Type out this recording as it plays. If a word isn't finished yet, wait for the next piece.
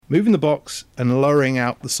moving the box and lowering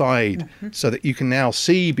out the side so that you can now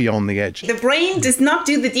see beyond the edge. The brain does not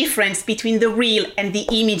do the difference between the real and the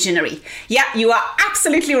imaginary. Yeah, you are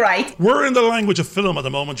absolutely right. We're in the language of film at the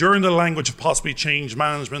moment. You're in the language of possibly change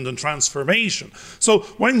management and transformation. So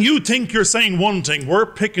when you think you're saying one thing, we're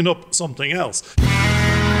picking up something else.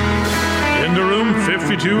 In the room,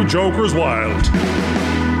 52 Jokers Wild.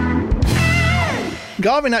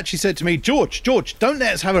 Garvin actually said to me, George, don't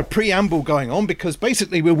let us have a preamble going on, because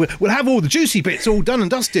basically we'll have all the juicy bits all done and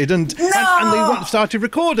dusted and they won't started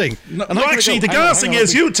recording. No, actually, the gas thing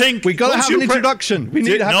is, you think we got to have an introduction. We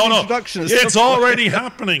need to have an introduction. It's already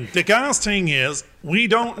happening. The gas thing is, we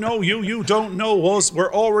don't know you, you don't know us.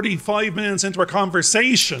 We're already 5 minutes into a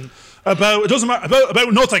conversation about, it doesn't matter,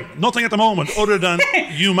 about nothing at the moment other than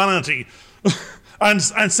humanity. And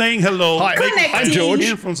saying hello. Hi, I'm George.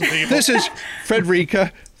 This is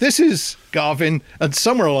Frederica. This is Garvin. And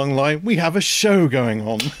somewhere along the line, we have a show going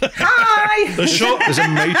on. Hi! The show is a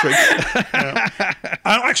matrix.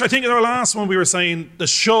 Actually, I think in our last one we were saying the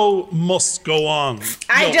show must go on.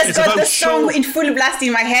 I just got the song in full blast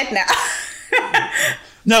in my head now.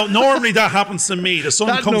 Now, normally that happens to me. The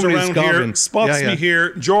sun comes around here, spots me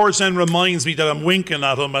here. George then reminds me that I'm winking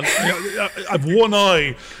at him, and I've one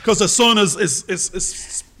eye because the sun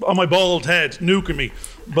is on my bald head, nuking me.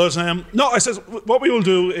 But no, I says what we will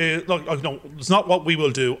do is no, it's not what we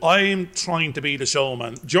will do. I'm trying to be the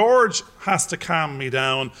showman. George has to calm me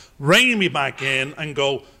down, rein me back in, and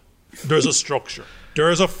go. There's a structure.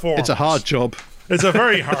 There's a form. It's a hard job. It's a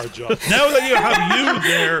very hard job. Now that you have you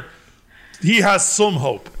there. He has some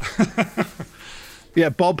hope. Yeah,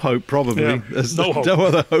 Bob Hope, probably. Yeah, There's no hope. No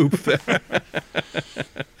other hope there.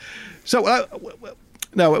 So,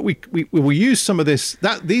 no, we will use some of this.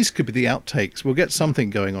 These could be the outtakes. We'll get something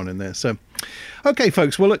going on in there. So, okay,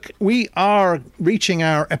 folks. Well, look, we are reaching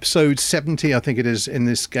our episode 70, I think it is, in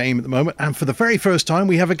this game at the moment. And for the very first time,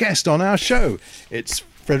 we have a guest on our show. It's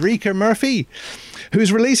Frederica Murphy,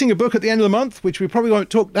 who's releasing a book at the end of the month, which we probably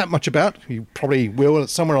won't talk that much about. You probably will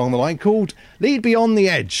somewhere along the line, called Lead Beyond the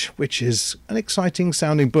Edge, which is an exciting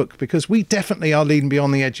sounding book because we definitely are leading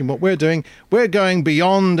beyond the edge in what we're doing. We're going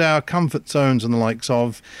beyond our comfort zones and the likes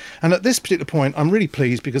of. And at this particular point, I'm really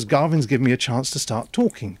pleased because Garvin's given me a chance to start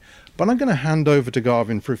talking. But I'm going to hand over to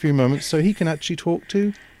Garvin for a few moments so he can actually talk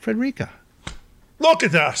to Frederica. Look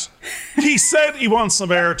at that. He said he wants some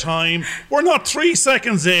airtime. We're not 3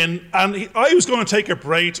 seconds in, and I was going to take a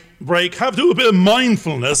break, do a bit of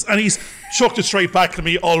mindfulness, and he's chucked it straight back to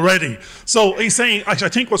me already. So he's saying, actually, I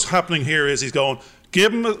think what's happening here is he's going,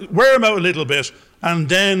 wear him out a little bit, and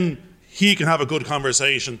then he can have a good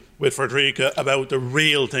conversation with Frederica about the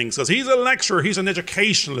real things. Because he's a lecturer, he's an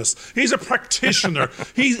educationalist, he's a practitioner,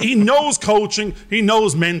 he knows coaching, he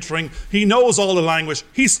knows mentoring, he knows all the language,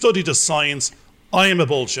 he studied the science. I am a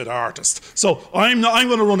bullshit artist. So I'm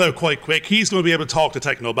going to run out quite quick. He's going to be able to talk to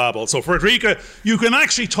Technobabble. So Frederica, you can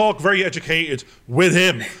actually talk very educated with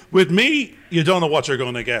him. With me, you don't know what you're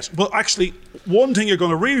going to get. But actually, one thing you're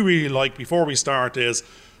going to really, really like before we start is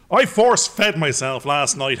I force-fed myself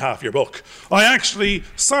last night half your book. I actually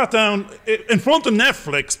sat down in front of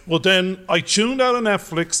Netflix, but then I tuned out of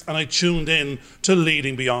Netflix and I tuned in to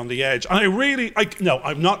Leading Beyond the Edge. And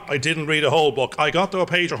I didn't read a whole book. I got to a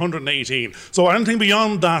page 118. So anything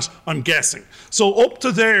beyond that, I'm guessing. So up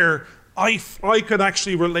to there, I could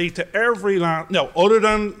actually relate to every other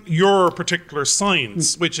than your particular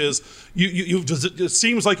science, which is it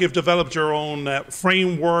seems like you've developed your own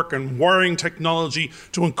framework and wiring technology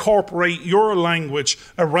to incorporate your language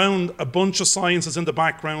around a bunch of sciences in the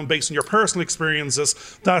background based on your personal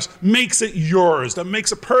experiences that makes it yours, that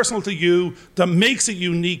makes it personal to you, that makes it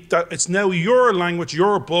unique, that it's now your language,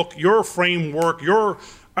 your book, your framework,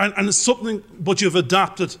 and it's something, but you've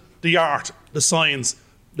adapted the art, the science,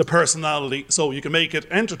 the personality, so you can make it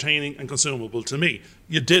entertaining and consumable to me.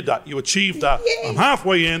 You did that. You achieved that. Yay. I'm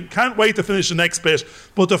halfway in. Can't wait to finish the next bit.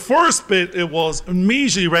 But the first bit, it was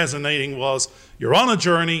immediately resonating, was you're on a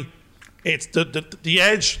journey. It's the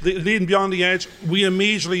edge, leading beyond the edge. We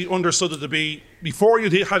immediately understood it to be, before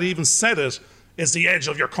you had even said it, is the edge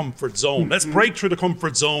of your comfort zone. Let's break through the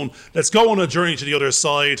comfort zone. Let's go on a journey to the other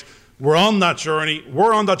side. We're on that journey.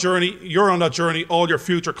 We're on that journey. You're on that journey. All your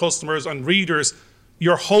future customers and readers,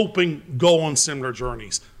 you're hoping go on similar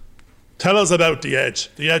journeys. Tell us about the edge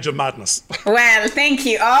of madness. Well, thank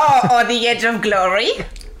you. Or the edge of glory.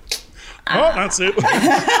 Oh, that's it.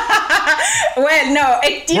 Well, no.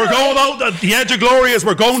 We're going out at the edge of glory as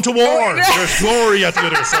we're going to war. There's glory at the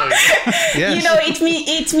other side. Yes. You know,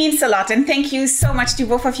 it means a lot. And thank you so much to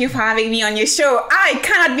both of you for having me on your show. I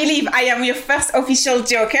cannot believe I am your first official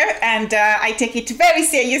joker. And I take it very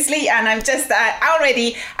seriously. And I'm just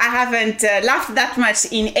already, I haven't laughed that much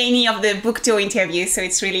in any of the book tour interviews. So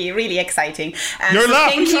it's really, really exciting. You're so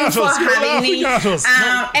laughing thank you at for us. You're having laughing me. at us.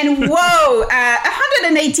 And whoa,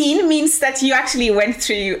 118 means that you actually went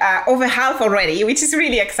through over half already, which is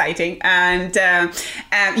really exciting. And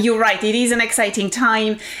you're right, it is an exciting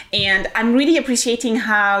time. And I'm really appreciating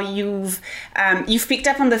how you've picked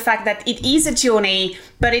up on the fact that it is a journey,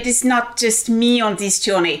 but it is not just me on this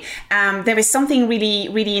journey. There is something really,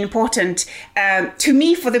 really important to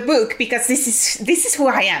me for the book, because this is who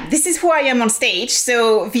I am. This is who I am on stage.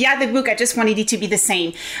 So via the book, I just wanted it to be the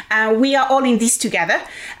same. We are all in this together.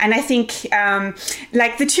 And I think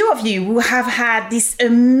like the two of you who have had this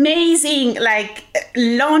amazing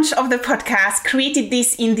launch of the podcast, created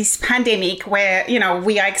this in this pandemic where,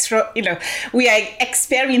 we are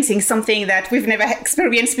experiencing something that we've never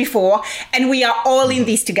experienced before, and we are all in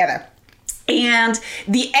this together. And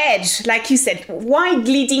the edge, like you said, why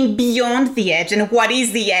leading beyond the edge, and what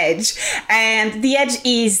is the edge? And the edge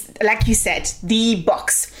is, like you said, the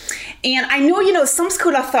box. And I know, some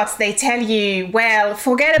school of thoughts, they tell you, well,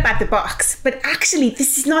 forget about the box. But actually,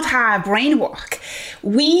 this is not how our brain works.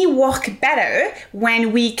 We work better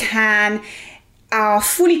when we are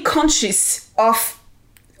fully conscious of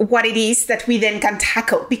what it is that we then can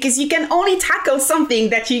tackle, because you can only tackle something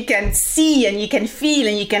that you can see and you can feel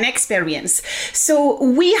and you can experience. So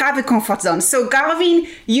we have a comfort zone. So Garvin,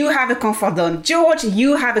 you have a comfort zone. George,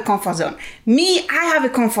 you have a comfort zone. Me, I have a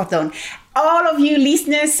comfort zone. All of you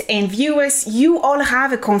listeners and viewers, you all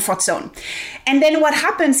have a comfort zone. And then what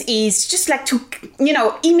happens is just like to,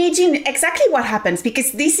 imagine exactly what happens,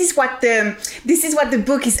 because this is what the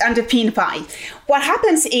book is underpinned by. What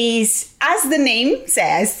happens is, as the name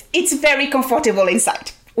says, it's very comfortable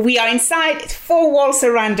inside. We are inside, 4 walls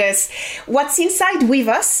around us. What's inside with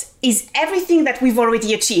us is everything that we've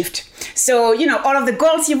already achieved. So, all of the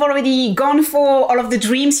goals you've already gone for, all of the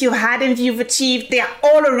dreams you've had and you've achieved, they are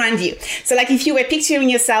all around you. So like if you were picturing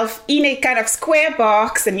yourself in a kind of square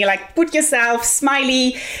box and you put yourself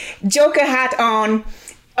smiley, Joker hat on,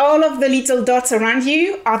 all of the little dots around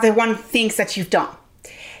you are the things that you've done.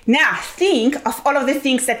 Now think of all of the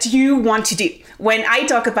things that you want to do. When I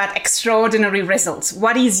talk about extraordinary results,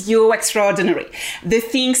 what is your extraordinary? The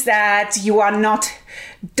things that you are not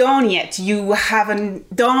done yet, you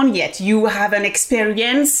haven't done yet, you haven't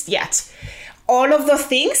experienced yet. All of those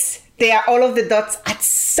things, they are all of the dots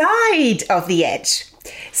outside of the edge.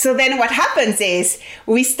 So then what happens is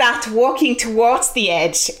we start walking towards the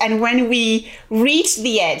edge. And when we reach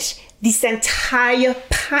the edge, this entire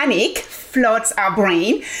panic floods our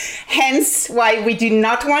brain, hence why we do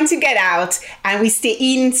not want to get out and we stay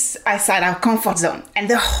inside our comfort zone. And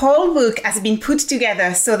the whole book has been put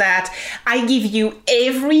together so that I give you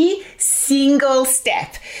every single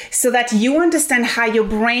step so that you understand how your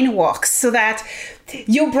brain works, so that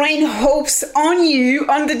your brain hopes on you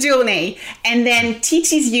on the journey and then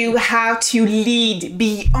teaches you how to lead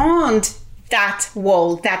beyond that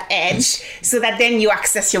wall, that edge, so that then you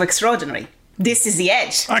access your extraordinary. This is the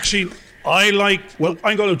edge. Actually, I'm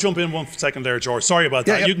going to jump in 1 second there, George. Sorry about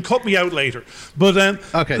that. Yeah. You can cut me out later. But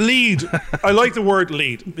okay. Lead. I like the word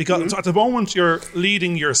lead, because at the moment you're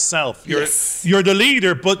leading yourself. You're the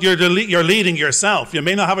leader, but you're leading yourself. You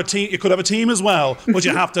may not have a team. You could have a team as well, but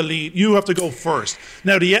you have to lead. You have to go first.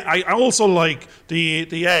 Now, I also like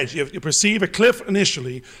the edge. You perceive a cliff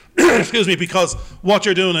initially, excuse me, because what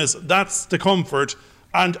you're doing is that's the comfort.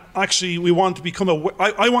 And actually, we want to become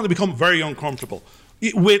I want to become very uncomfortable.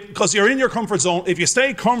 Because you're in your comfort zone. If you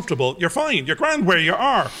stay comfortable, you're fine. You're grand where you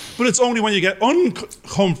are. But it's only when you get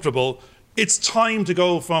uncomfortable, it's time to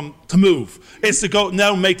move. It's to go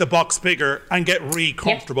now, make the box bigger and get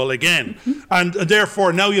comfortable again. And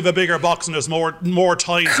therefore, now you have a bigger box and there's more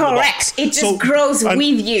ties. Correct. It just grows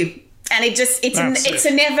with you. And it's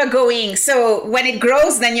a never going. So when it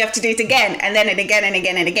grows, then you have to do it again and then again and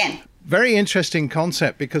again and again. Very interesting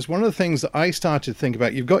concept, because one of the things that I started to think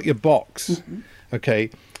about, you've got your box. Okay.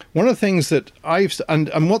 One of the things that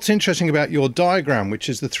and what's interesting about your diagram, which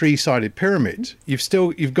is the 3-sided pyramid,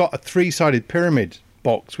 you've got a 3-sided pyramid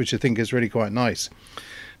box, which I think is really quite nice.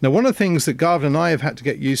 Now, one of the things that Garvin and I have had to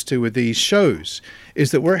get used to with these shows is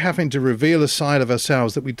that we're having to reveal a side of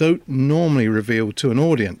ourselves that we don't normally reveal to an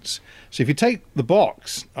audience. So if you take the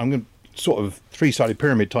box, I'm going to sort of 3-sided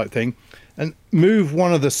pyramid type thing, and move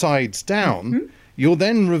one of the sides down, you're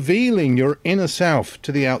then revealing your inner self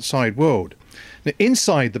to the outside world. Now,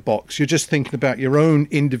 inside the box, you're just thinking about your own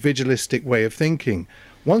individualistic way of thinking.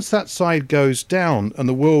 Once that side goes down and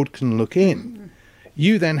the world can look in,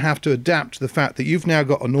 you then have to adapt to the fact that you've now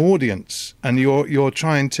got an audience, and you're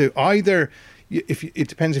trying to either, if it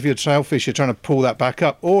depends if you're selfish, you're trying to pull that back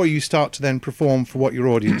up, or you start to then perform for what your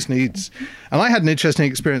audience needs. And I had an interesting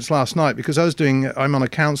experience last night because I'm on a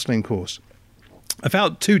counselling course. I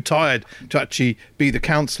felt too tired to actually be the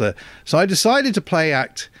counsellor, so I decided to play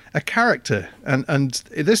act a character, and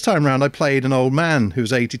this time around I played an old man who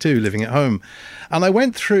was 82 living at home, and I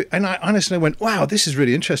went through and I honestly went, wow, this is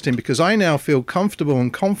really interesting, because I now feel comfortable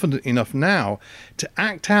and confident enough now to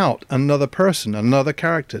act out another person, another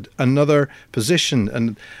character, another position,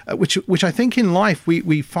 and which I think in life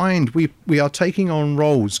we find we are taking on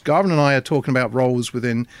roles. Garvin and I are talking about roles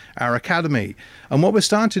within our academy, and what we're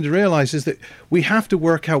starting to realize is that we have to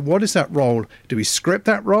work out, what is that role? Do we script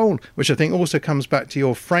that role? Which I think also comes back to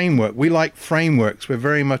your framework. We like frameworks. We're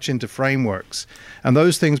very much into frameworks. And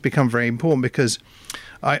those things become very important, because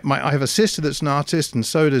I have a sister that's an artist, and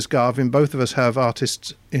so does Garvin. Both of us have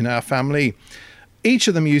artists in our family. Each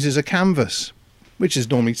of them uses a canvas, which is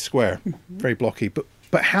normally square, very blocky.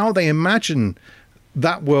 But how they imagine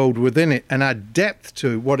that world within it and add depth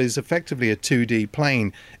to what is effectively a 2D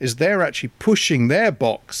plane is they're actually pushing their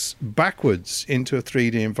box backwards into a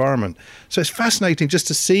 3D environment. So it's fascinating just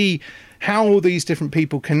to see how all these different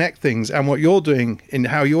people connect things, and what you're doing in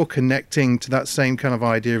how you're connecting to that same kind of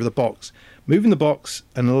idea of the box, moving the box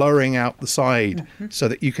and lowering out the side so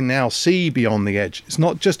that you can now see beyond the edge. It's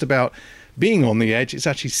not just about being on the edge, it's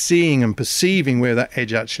actually seeing and perceiving where that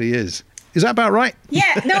edge actually is. Is that about right?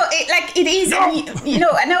 Yeah, no, it is. No.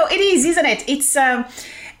 No, it is, isn't it? It's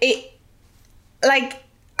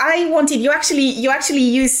I wanted, you actually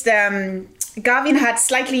used, Garvin had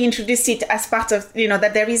slightly introduced it as part of,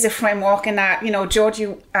 that there is a framework, and George,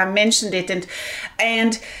 you mentioned it,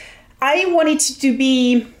 and I wanted to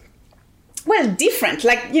be, well, different,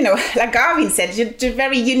 like Garvin said, you're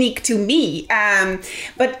very unique to me,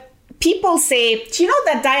 but people say, do you know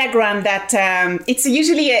that diagram that it's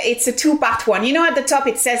usually it's a two-part one? At the top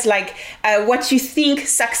it says what you think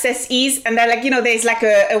success is, and then there's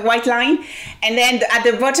a white line, and then at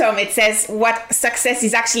the bottom it says what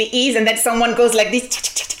success actually is, and then someone goes like this.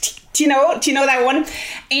 Do you know that one?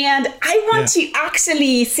 And I want to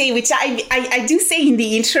actually say, which I do say in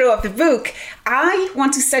the intro of the book, I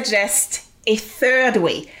want to suggest a third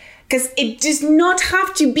way. Because it does not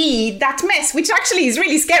have to be that mess, which actually is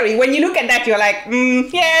really scary. When you look at that, you're like,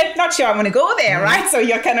 not sure I'm going to go there, right? So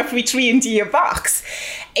you're kind of retreating into your box.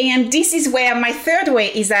 And this is where my third way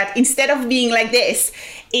is that instead of being like this,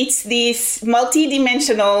 it's this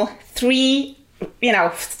multi-dimensional three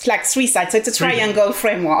sides. So it's a triangle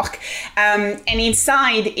framework. And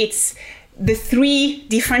inside, it's the three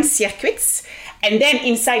different circuits. And then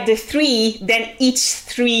inside the three, then each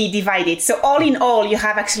three divided. So all in all, you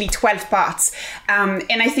have actually 12 parts. And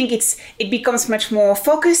I think it becomes much more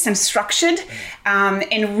focused and structured,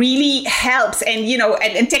 and really helps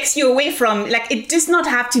and takes you away from, it does not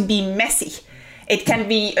have to be messy. It can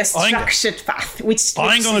be a structured path, which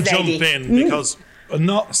I'm going to jump in because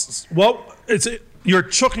you're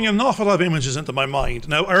chucking an awful lot of images into my mind.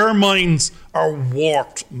 Now, our minds are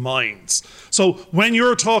warped minds. So when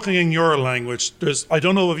you're talking in your language, I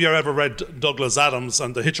don't know if you've ever read Douglas Adams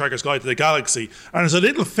and The Hitchhiker's Guide to the Galaxy, and there's a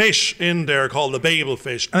little fish in there called the Babel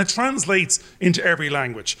fish, and it translates into every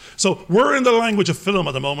language. So we're in the language of film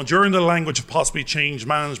at the moment. You're in the language of possibly change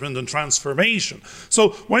management and transformation. So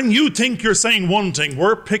when you think you're saying one thing,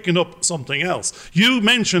 we're picking up something else. You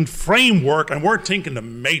mentioned framework, and we're thinking the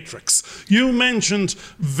Matrix. You mentioned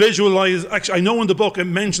visualize. Actually, I know in the book it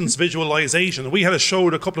mentions visualization. We had a show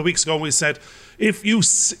a couple of weeks ago, and we said, if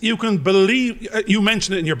you can believe, you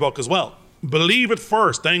mentioned it in your book as well, believe it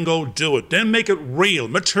first, then go do it, then make it real,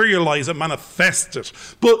 materialize it, manifest it.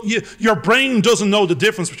 But your brain doesn't know the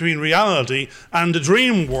difference between reality and the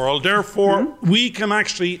dream world. Therefore, we can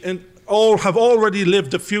actually have already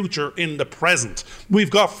lived the future in the present. We've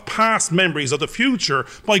got past memories of the future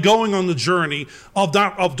by going on the journey of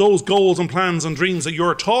those goals and plans and dreams that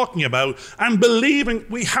you're talking about, and believing.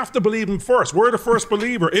 We have to believe them first. We're the first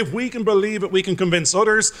believer. If we can believe it, we can convince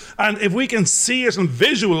others, and if we can see it and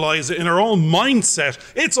visualize it in our own mindset,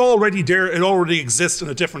 it's already there. It already exists in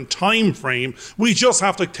a different time frame. We just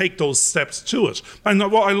have to take those steps to it. And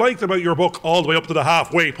what I liked about your book all the way up to the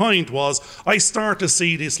halfway point was I start to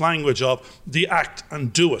see this language job. The act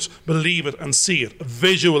and do it. Believe it and see it.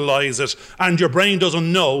 Visualize it. And your brain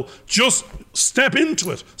doesn't know. Just step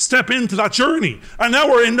into it. Step into that journey. And now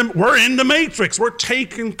we're in the matrix. We're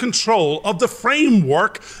taking control of the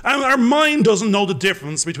framework, and our mind doesn't know the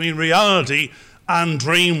difference between reality and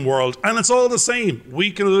dream world. And it's all the same.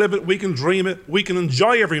 We can live it, we can dream it, we can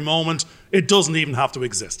enjoy every moment. It doesn't even have to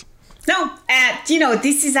exist. No,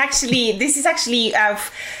 this is actually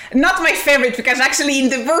not my favorite, because actually in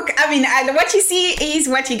the book, what you see is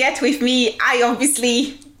what you get with me. I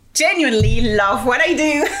obviously genuinely love what I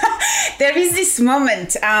do. There is this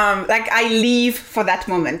moment, I live for that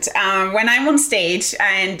moment. When I'm on stage,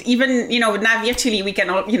 and even, now virtually we can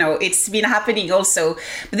all, it's been happening also.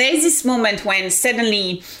 But there is this moment when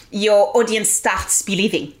suddenly your audience starts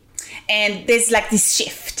believing. And there's like this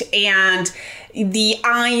shift, and the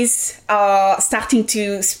eyes are starting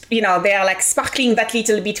to, they are like sparkling that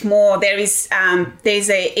little bit more. There's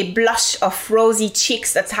a blush of rosy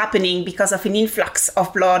cheeks that's happening because of an influx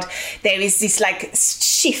of blood. There is this like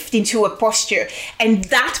shift into a posture. And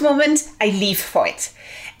that moment, I live for it.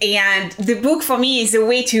 And the book for me is a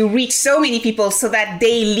way to reach so many people so that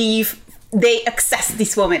they access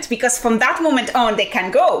this moment, because from that moment on they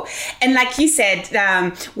can go. And like you said,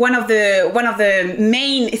 one of the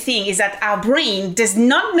main thing is that our brain does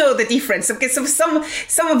not know the difference. Okay, so some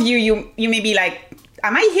of you may be like,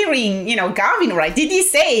 am I hearing, Garvin right? Did he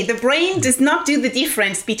say the brain does not do the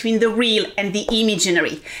difference between the real and the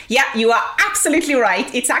imaginary? Yeah, you are absolutely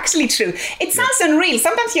right. It's actually true. It sounds unreal.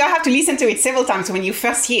 Sometimes you have to listen to it several times when you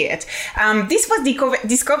first hear it. This was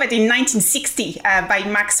discovered in 1960 by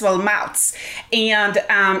Maxwell Maltz. And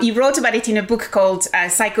he wrote about it in a book called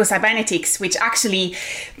Psycho-Cybernetics, which actually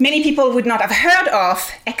many people would not have heard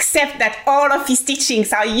of, except that all of his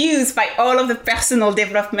teachings are used by all of the personal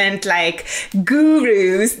development gurus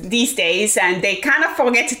these days, and they kind of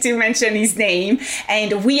forget to mention his name.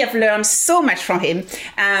 And we have learned so much from him.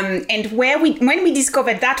 And when we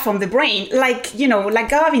discovered that from the brain, like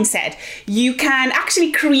Garvin said, you can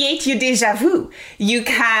actually create your deja vu. You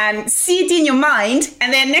can see it in your mind,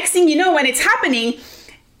 and then next thing you know, when it's happening,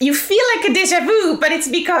 you feel like a deja vu, but it's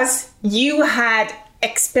because you had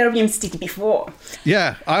experienced it before.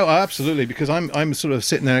 Yeah, absolutely, because I'm sort of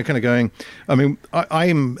sitting there kind of going,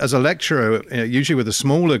 I'm as a lecturer, usually with a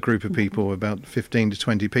smaller group of people, about 15 to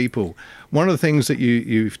 20 people. One of the things that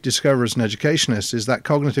you discover as an educationist is that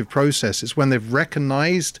cognitive process is when they've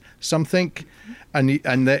recognized something, and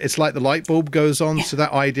it's like the light bulb goes on. So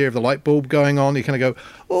that idea of the light bulb going on, you kind of go,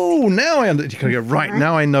 oh, now you kind of go, right,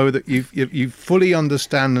 now I know that you fully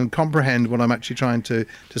understand and comprehend what I'm actually trying to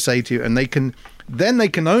say to you. And they can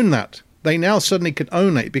own that. They now suddenly can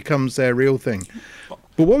own it. It becomes their real thing.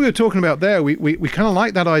 But what we were talking about there, we kind of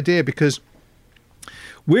like that idea, because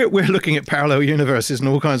we're looking at parallel universes and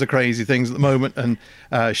all kinds of crazy things at the moment, and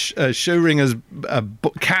Schrödinger's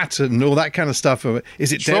cat and all that kind of stuff.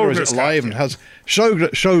 Is it dead or is it alive? And has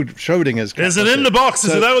Schrödinger's cat. Is it in the box?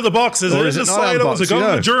 Is it out of the box? Is it in the silo? Is it going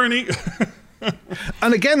on the journey?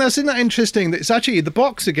 And again, isn't that interesting? It's actually the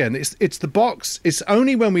box again. It's the box. It's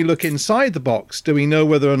only when we look inside the box do we know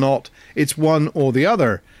whether or not it's one or the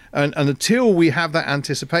other. And until we have that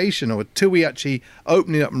anticipation, or until we actually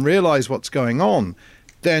open it up and realize what's going on,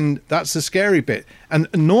 then that's the scary bit. And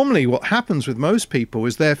normally what happens with most people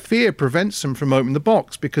is their fear prevents them from opening the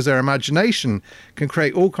box, because their imagination can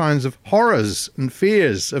create all kinds of horrors and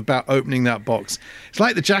fears about opening that box. It's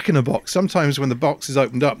like the Jack in the Box. Sometimes when the box is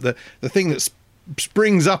opened up, the thing that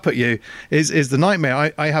springs up at you is the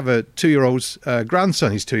nightmare. I have a 2-year-old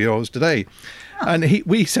grandson. He's 2 years old today. And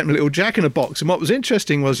we sent him a little Jack in a Box. And what was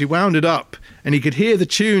interesting was he wound it up and he could hear the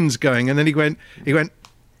tunes going. And then he went,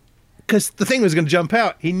 because the thing was going to jump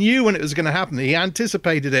out. He knew when it was going to happen. He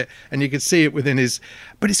anticipated it, and you could see it within his.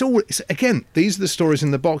 But again, these are the stories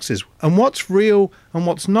in the boxes, and what's real and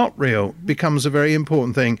what's not real becomes a very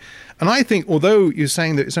important thing. And I think, although you're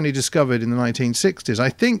saying that it's only discovered in the 1960s, I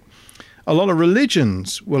think a lot of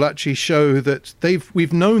religions will actually show that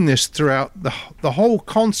we've known this throughout the whole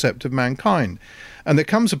concept of mankind. And there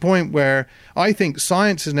comes a point where I think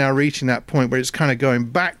science is now reaching that point where it's kind of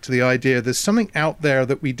going back to the idea there's something out there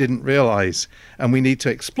that we didn't realize, and we need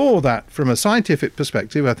to explore that from a scientific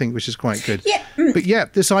perspective, I think, which is quite good. Yeah. But yeah,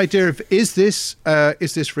 this idea of is this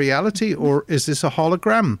reality, or is this a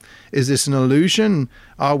hologram? Is this an illusion?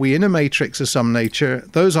 Are we in a matrix of some nature?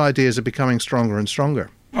 Those ideas are becoming stronger and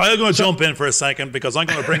stronger. I'm going to jump in for a second, because I'm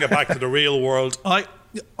going to bring it back to the real world.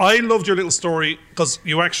 I loved your little story because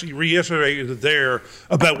you actually reiterated it there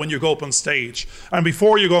about when you go up on stage. And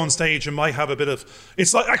before you go on stage, you might have a bit of...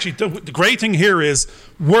 It's like, actually, the great thing here is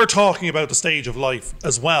we're talking about the stage of life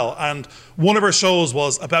as well. And one of our shows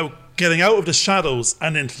was about getting out of the shadows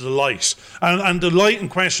and into the light. And the light in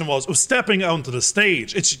question was stepping onto the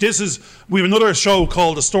stage. We have another show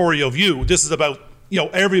called The Story of You. This is about,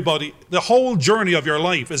 everybody, the whole journey of your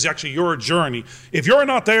life is actually your journey. If you're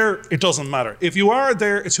not there, it doesn't matter. If you are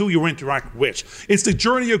there, it's who you interact with. It's the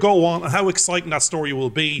journey you go on and how exciting that story will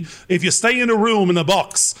be. If you stay in a room in a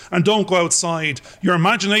box and don't go outside, your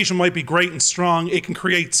imagination might be great and strong. It can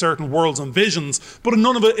create certain worlds and visions, but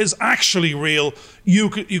none of it is actually real. You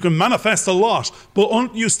can manifest a lot, but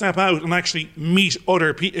until you step out and actually meet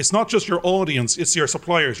other people, it's not just your audience, it's your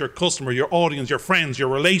suppliers, your customer, your audience, your friends, your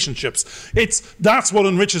relationships. That's what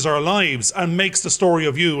enriches our lives and makes the story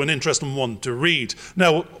of you an interesting one to read.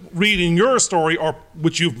 Now, reading your story, or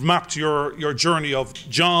which you've mapped your journey of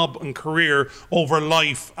job and career over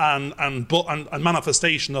life and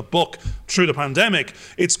manifestation of book through the pandemic,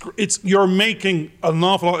 you're making an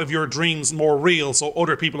awful lot of your dreams more real, so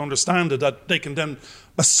other people understand it, that they can then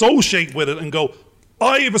associate with it and go,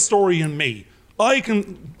 I have a story in me.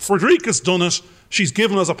 Frederica's done it. She's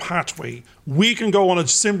given us a pathway. We can go on a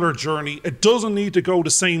similar journey. It doesn't need to go the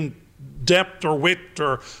same depth or width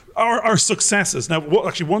or our successes. Now,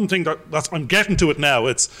 one thing that's I'm getting to it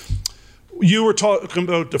now. You were talking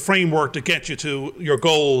about the framework to get you to your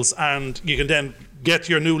goals, and you can then get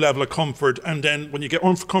your new level of comfort, and then when you get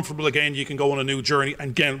uncomfortable again, you can go on a new journey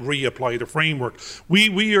and again reapply the framework.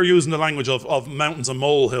 We are using the language of mountains and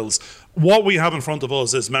molehills. What we have in front of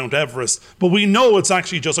us is Mount Everest, but we know it's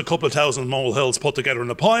actually just a couple of thousand molehills put together in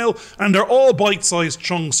a pile, and they're all bite-sized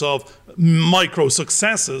chunks of micro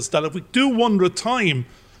successes that if we do one at a time,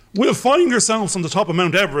 we'll find ourselves on the top of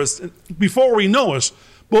Mount Everest before we know it.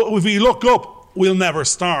 But if we look up, we'll never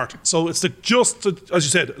start. So it's as you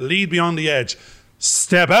said, lead beyond the edge.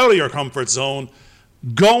 Step out of your comfort zone,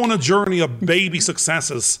 go on a journey of baby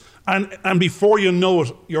successes, and before you know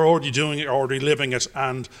it, you're already doing it, you're already living it.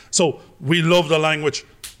 And so we love the language.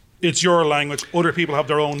 It's your language. Other people have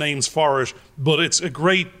their own names for it, but it's a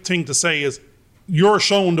great thing to say is you're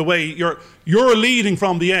showing the way. You're leading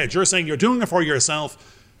from the edge. You're saying you're doing it for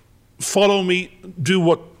yourself. Follow me, do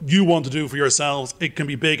what you want to do for yourselves. It can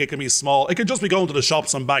be big, it can be small. It can just be going to the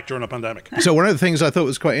shops and back during a pandemic. So one of the things I thought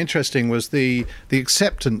was quite interesting was the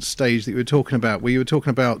acceptance stage that you were talking about, where you were talking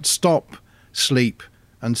about stop, sleep,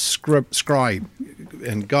 and scribe.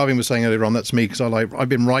 And Garvin was saying earlier on, that's me, because I've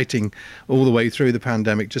been writing all the way through the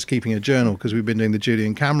pandemic, just keeping a journal, because we've been doing the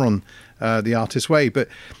Julian Cameron, The Artist's Way. But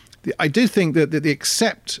I do think that the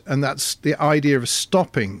accept, and that's the idea of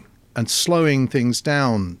stopping and slowing things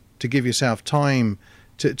down, to give yourself time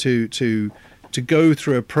to go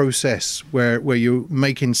through a process where you're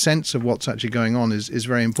making sense of what's actually going on is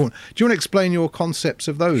very important. Do you want to explain your concepts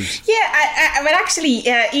of those? Yeah, well, actually,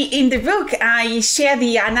 in the book, I share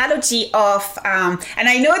the analogy of, and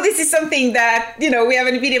I know this is something that, we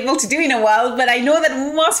haven't been able to do in a while, but I know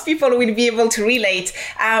that most people will be able to relate.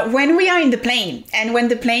 When we are in the plane, and when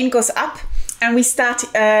the plane goes up, and we start,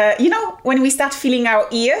 when we start feeling our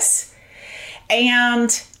ears,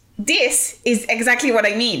 and this is exactly what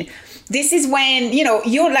I mean. This is when,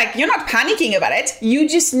 you're not panicking about it. You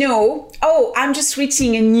just know, I'm just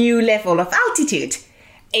reaching a new level of altitude.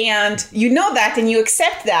 And you know that, and you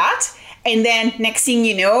accept that. And then next thing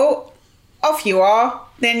you know, off you are.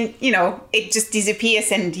 Then, it just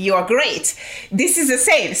disappears and you are great. This is the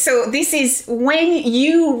same. So this is when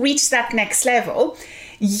you reach that next level,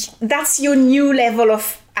 that's your new level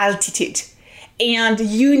of altitude. And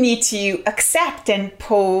you need to accept and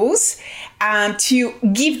pause and to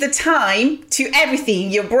give the time to everything,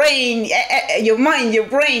 your brain, your mind, your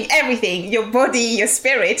brain, everything, your body, your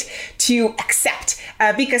spirit, to accept.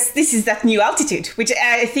 Because this is that new altitude, which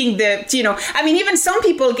I think that, even some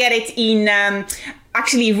people get it in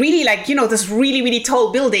actually really those really, really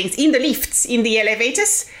tall buildings, in the lifts, in the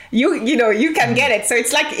elevators. You can get it. So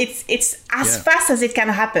it's like it's as fast as it can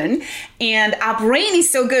happen. And our brain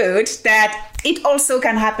is so good that it also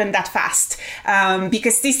can happen that fast.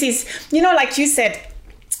 Because this is, like you said,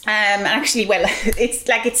 actually, well,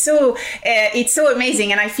 it's so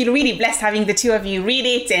amazing, and I feel really blessed having the two of you read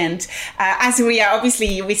it. And as we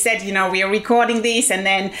said, we are recording this, and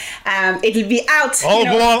then it'll be out. Oh,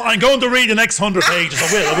 go on! I'm going to read the next 100 pages.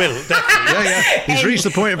 I will definitely. Yeah. He's reached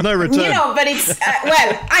the point of no return. But it's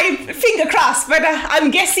I finger crossed, but I'm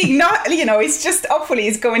guessing not. It's just hopefully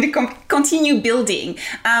it's going to continue building.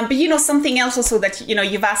 But something else also that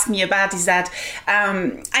you've asked me about is that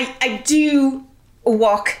I do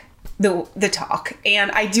walk the talk,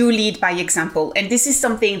 and I do lead by example, and this is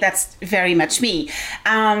something that's very much me,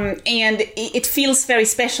 and it feels very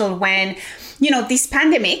special when, you know, this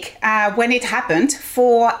pandemic, when it happened,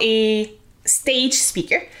 for a stage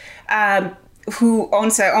speaker who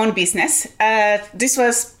owns her own business, this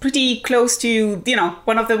was pretty close to, you know,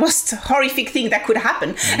 one of the most horrific things that could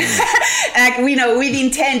happen. You know,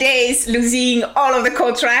 within 10 days, losing all of the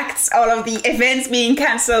contracts, all of the events being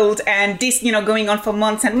cancelled, and this, you know, going on for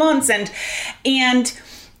months and months. And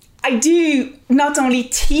I do not only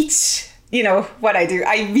teach, you know, what I do,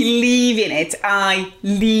 I believe in it, I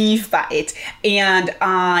live by it, and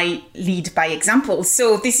I lead by example.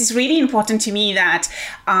 So this is really important to me, that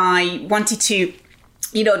I wanted to,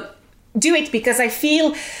 you know, do it, because I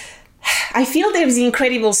feel there's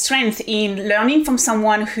incredible strength in learning from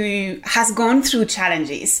someone who has gone through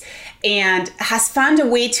challenges and has found a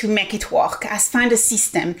way to make it work, has found a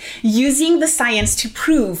system, using the science to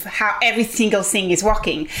prove how every single thing is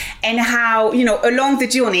working, and how, you know, along the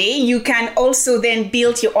journey, you can also then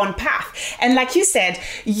build your own path. And like you said,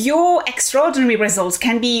 your extraordinary results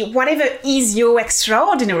can be whatever is your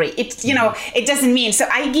extraordinary. It, you know, it doesn't mean, so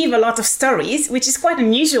I give a lot of stories, which is quite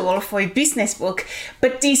unusual for a business book,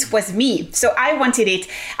 but this was me. So I wanted it.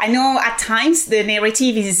 I know at times the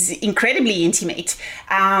narrative is incredibly intimate.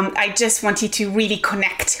 I just wanted to really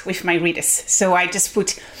connect with my readers. So I just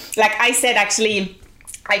put, like I said, actually,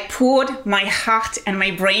 I poured my heart and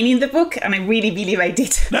my brain in the book, and I really believe I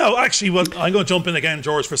did. Now, actually, well, I'm going to jump in again,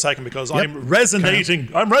 George, for a second, because I'm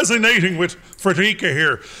resonating with Frederica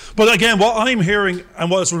here. But again, what I'm hearing and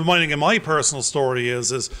what it's reminding in my personal story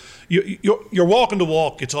is you're walking the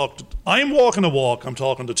walk, you talk. I'm walking the walk, I'm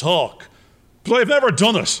talking the talk. But I've never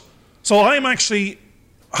done it. So I'm actually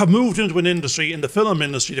have moved into an industry, in the film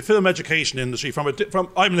industry, the film education industry.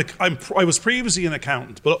 I was previously an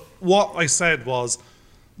accountant, but what I said was,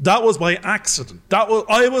 that was by accident.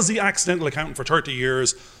 I was the accidental accountant for 30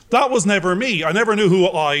 years. That was never me. I never knew who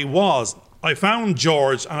I was. I found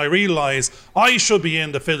George, and I realised I should be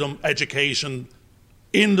in the film education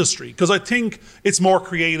industry, because I think it's more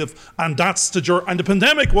creative, and the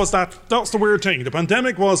pandemic was that's the weird thing. The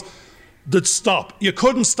pandemic was the stop. You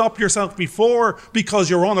couldn't stop yourself before, because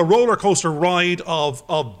you're on a roller coaster ride of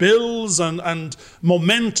bills and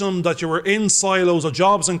momentum, that you were in silos of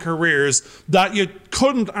jobs and careers that you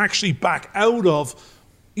couldn't actually back out of.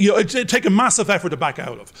 You know, it'd take a massive effort to back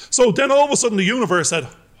out of. So then all of a sudden the universe said,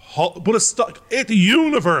 but the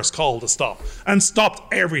universe called to stop and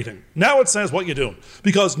stopped everything. Now it says, what you doing?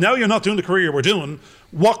 Because now you're not doing the career we're doing.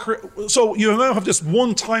 So you now have this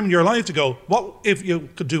one time in your life to go, what if you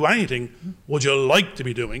could do anything, would you like to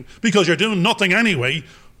be doing? Because you're doing nothing anyway.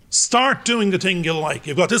 Start doing the thing you like.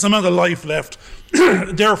 You've got this amount of life left.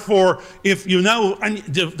 Therefore, if you now, and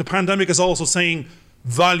the pandemic is also saying,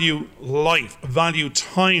 value life, value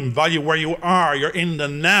time, value where you are. You're in the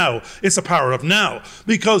now. It's the power of now,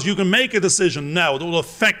 because you can make a decision now that will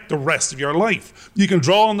affect the rest of your life. You can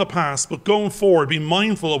draw on the past, but going forward, be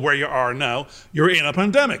mindful of where you are now. You're in a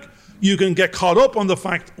pandemic. You can get caught up on the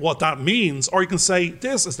fact what that means, or you can say,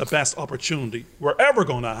 this is the best opportunity we're ever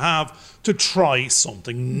going to have to try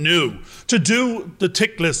something new, to do the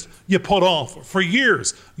tick list you put off for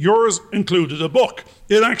years. Yours included a book.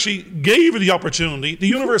 It actually gave you the opportunity. The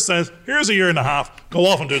universe says, here's a year and a half, go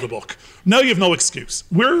off and do the book. Now you have no excuse.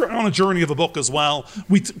 We're on a journey of a book as well,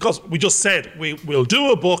 because we just said we'll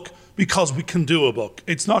do a book, because we can do a book.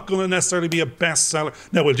 It's not going to necessarily be a bestseller.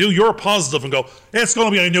 Now, we'll do your positive and go, it's going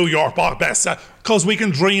to be a New York bestseller, because we can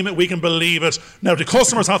dream it, we can believe it. Now, the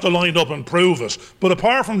customers have to line up and prove it. But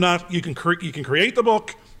apart from that, you can create the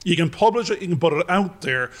book, you can publish it, you can put it out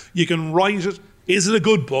there, you can write it. Is it a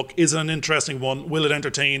good book? Is it an interesting one? Will it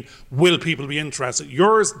entertain? Will people be interested?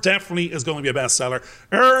 Yours definitely is going to be a bestseller.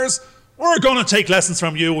 Ours, we're going to take lessons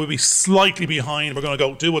from you. We'll be slightly behind. We're going to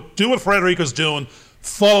go do what Frederica's doing.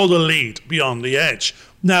 Follow the lead beyond the edge.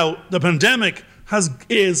 Now, the pandemic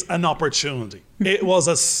is an opportunity. It was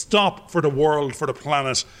a stop for the world, for the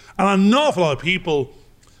planet. And an awful lot of people,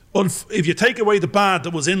 if you take away the bad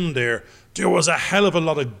that was in there, there was a hell of a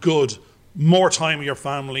lot of good, more time with your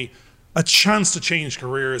family, a chance to change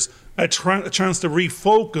careers, a chance to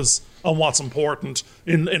refocus on what's important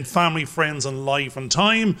in family, friends, and life and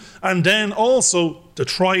time. And then also to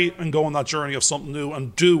try and go on that journey of something new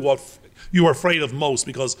and do what you are afraid of most,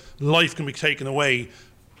 because life can be taken away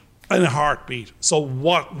in a heartbeat. So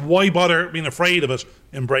why bother being afraid of it?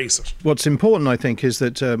 Embrace it. What's important, I think, is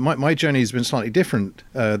that my journey has been slightly different.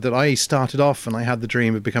 That I started off and I had the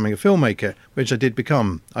dream of becoming a filmmaker, which I did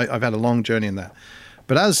become. I've had a long journey in that.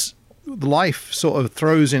 But as life sort of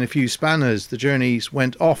throws in a few spanners, the journeys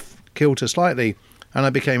went off kilter slightly. and I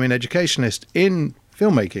became an educationist in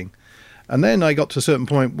filmmaking. And then I got to a certain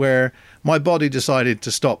point where my body decided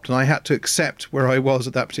to stop, and I had to accept where I was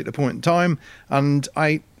at that particular point in time. And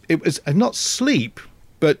it was not sleep,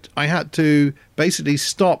 but I had to basically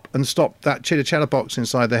stop that chitter chatter box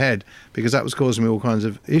inside the head, because that was causing me all kinds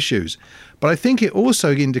of issues. But I think it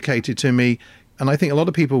also indicated to me, and I think a lot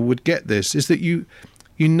of people would get this, is that you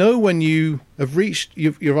know when you have reached,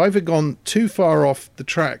 you've either gone too far off the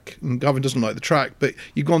track, and Gavin doesn't like the track, but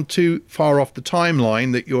you've gone too far off the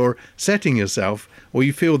timeline that you're setting yourself, or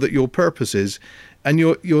you feel that your purpose is, and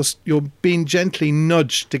you're being gently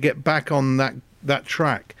nudged to get back on that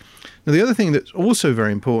track. Now, the other thing that's also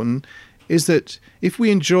very important is that if we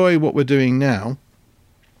enjoy what we're doing now,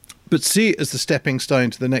 but see it as the stepping stone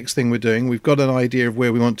to the next thing we're doing, we've got an idea of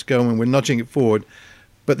where we want to go and we're nudging it forward,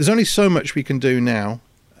 but there's only so much we can do now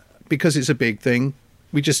because it's a big thing.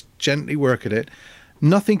 We just gently work at it.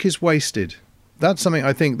 Nothing is wasted. That's something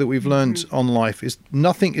I think that we've learned on life, is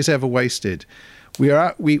nothing is ever wasted. We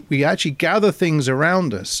actually gather things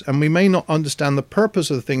around us, and we may not understand the purpose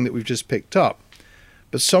of the thing that we've just picked up.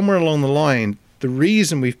 But somewhere along the line, the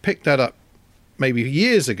reason we've picked that up maybe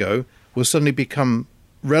years ago will suddenly become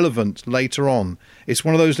relevant later on. It's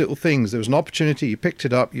one of those little things. There was an opportunity, you picked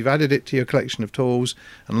it up, you've added it to your collection of tools,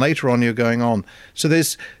 and later on you're going on. So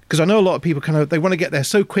because I know a lot of people they want to get there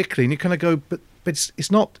so quickly, and you kind of go, but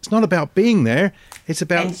it's not about being there, it's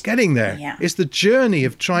about getting there. Yeah. It's the journey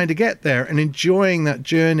of trying to get there and enjoying that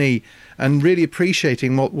journey and really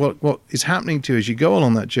appreciating what is happening to you as you go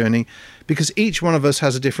along that journey, because each one of us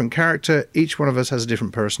has a different character, each one of us has a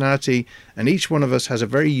different personality, and each one of us has a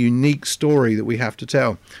very unique story that we have to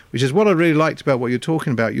tell, which is what I really liked about what you're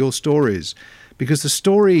talking about, your stories, because the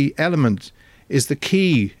story element is the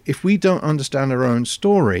key. If we don't understand our own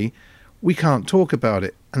story, we can't talk about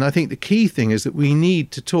it. And I think the key thing is that we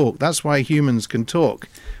need to talk. That's why humans can talk.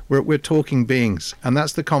 We're talking beings, and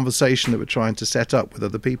that's the conversation that we're trying to set up with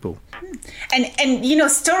other people. And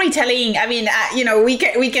storytelling, I mean,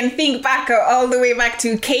 we can think back all the way back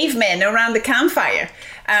to cavemen around the campfire.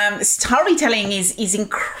 Storytelling is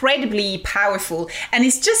incredibly powerful, and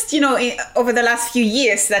it's just over the last few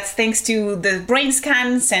years, that's thanks to the brain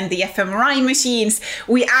scans and the fMRI machines,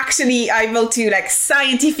 we actually are able to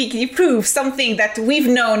scientifically prove something that we've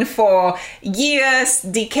known for years,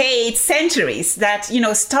 decades, centuries, that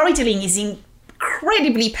storytelling is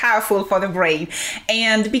incredibly powerful for the brain.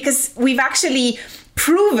 And because we've actually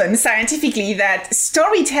proven scientifically that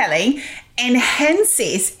storytelling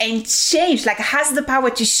enhances and has the power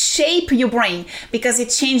to shape your brain, because it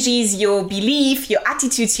changes your belief, your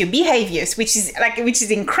attitudes, your behaviors, which is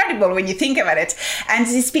incredible when you think about it. And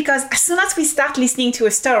it's because as soon as we start listening to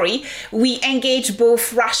a story, we engage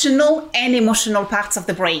both rational and emotional parts of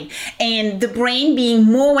the brain. And the brain being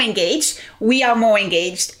more engaged, we are more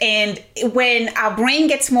engaged. And when our brain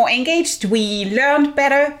gets more engaged, we learn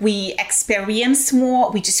better, we experience more,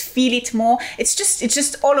 we just feel it more. It's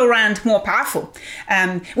just all around more powerful,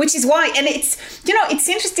 which is why, and it's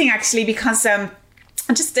interesting actually, because when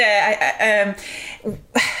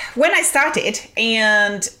I started,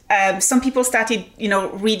 and some people started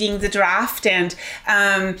reading the draft, and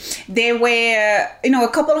there were a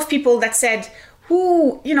couple of people that said,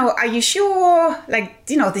 are you sure?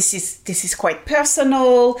 This is quite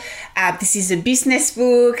personal. This is a business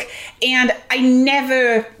book. And I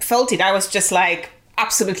never felt it. I was just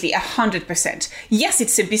absolutely 100%. Yes,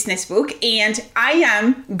 it's a business book, and I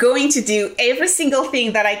am going to do every single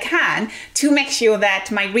thing that I can to make sure that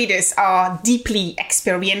my readers are deeply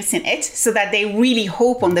experiencing it, so that they really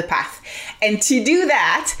hope on the path. And to do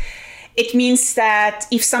that, it means that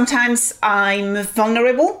if sometimes I'm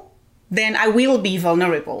vulnerable, then I will be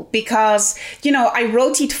vulnerable, because, I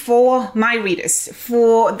wrote it for my readers,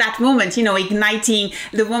 for that moment, igniting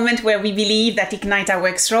the moment where we believe that ignite our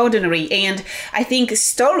extraordinary. And I think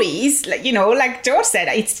stories, like George said,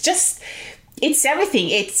 it's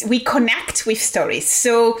everything. We connect with stories.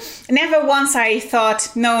 So never once I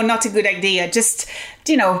thought, no, not a good idea. Just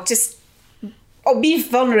be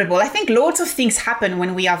vulnerable. I think loads of things happen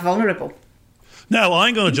when we are vulnerable. Now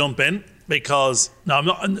I'm going to jump in, because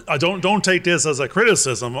I don't take this as a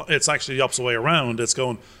criticism. It's actually the opposite way around. It's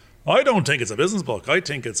going, I don't think it's a business book. I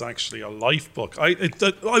think it's actually a life book.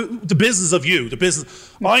 The business of you, the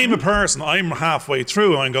business. I'm a person. I'm halfway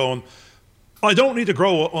through. And I'm going, I don't need to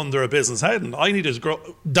grow under a business head. And I need to grow.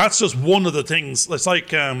 That's just one of the things. It's like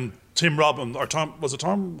Tim Robbins, or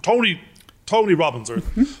Tony Robbins, or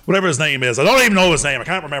whatever his name is. I don't even know his name. I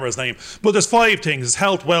can't remember his name. But there's 5 things: it's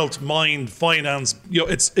health, wealth, mind, finance.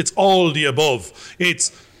 It's all the above.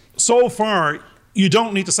 It's so far you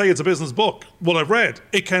don't need to say it's a business book. What I've read,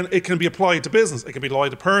 it can be applied to business, it can be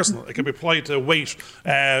applied to personal, it can be applied to weight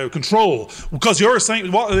control. Because you're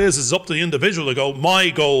saying what it is up to the individual to go, my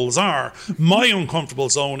goals are, my uncomfortable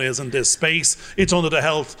zone is in this space, it's under the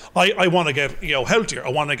health. I want to get healthier, I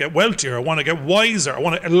want to get wealthier, I want to get wiser, I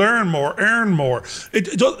want to learn more, earn more.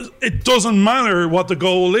 It doesn't matter what the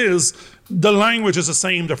goal is, the language is the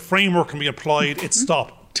same, the framework can be applied, it's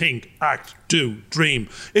stop. Think, act, do, dream.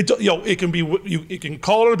 It can be. You can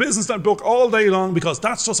call it a business book all day long because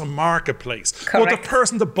that's just a marketplace. Correct. But the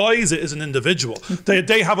person that buys it is an individual.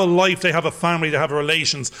 They have a life, they have a family, they have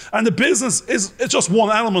relations, and the business is just one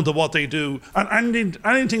element of what they do. And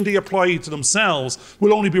anything they apply to themselves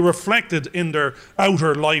will only be reflected in their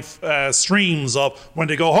outer life streams of when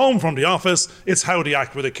they go home from the office. It's how they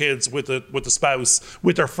act with the kids, with the spouse,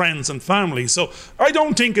 with their friends and family. So I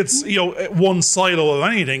don't think it's one silo of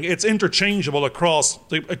anything. It's interchangeable across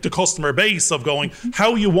the customer base of going,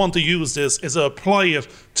 how you want to use this is apply it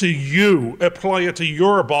to you, apply it to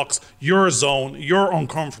your box, your zone, your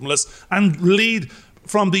uncomfortableness, and lead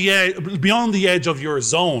from the beyond the edge of your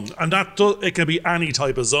zone. And it can be any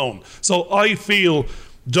type of zone. So I feel,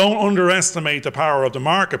 don't underestimate the power of the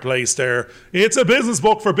marketplace there. It's a business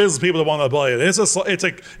book for business people that want to buy it.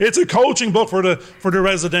 It's a coaching book for the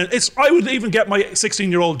resident. I would even get my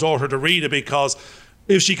 16-year-old daughter to read it because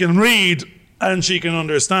if she can read and she can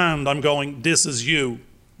understand, I'm going, this is you.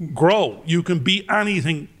 Grow. You can be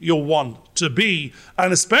anything you want to be.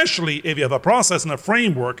 And especially if you have a process and a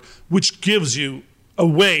framework which gives you a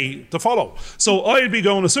way to follow. So I'd be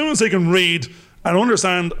going, as soon as they can read and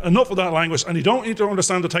understand enough of that language, and you don't need to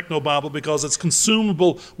understand the technobabble because it's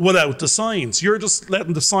consumable without the science. You're just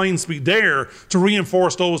letting the science be there to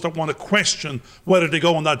reinforce those that want to question whether they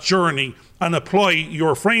go on that journey and apply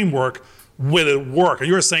your framework. Will it work? And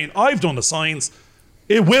you're saying, I've done the science,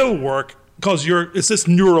 it will work because it's this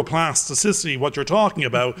neuroplasticity, what you're talking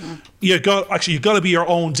about. You've got to be your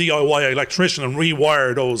own DIY electrician and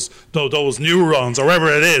rewire those neurons or whatever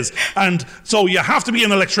it is. And so you have to be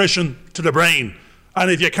an electrician to the brain. And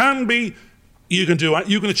if you can be, you can do it.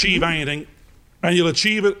 You can achieve anything, and you'll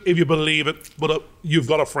achieve it if you believe it. But you've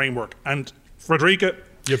got a framework. And Frederica,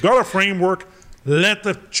 you've got a framework. Let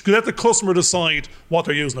the customer decide what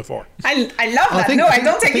they're using it for. I love that. I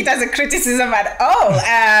don't take it as a criticism at all.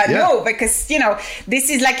 No, because this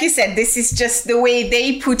is, like you said, this is just the way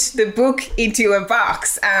they put the book into a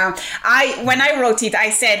box. When I wrote it, I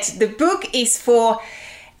said the book is for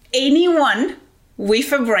anyone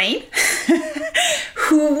with a brain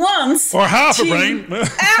who wants or half a brain.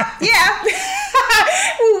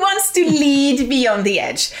 Who wants to lead beyond the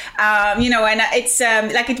edge. And it's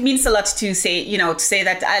like it means a lot to say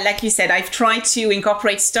that, like you said, I've tried to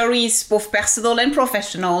incorporate stories, both personal and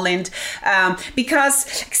professional. And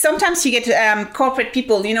because sometimes you get corporate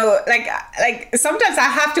people, like sometimes I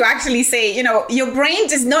have to actually say, your brain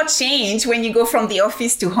does not change when you go from the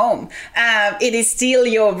office to home. It is still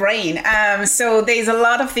your brain. So there's a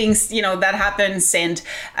lot of things, that happens.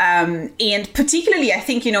 And particularly, I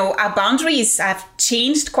think, our boundaries have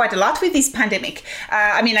changed quite a lot with this pandemic.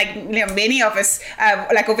 Many of us,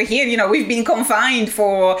 like over here, we've been confined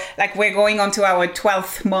for, like, we're going on to our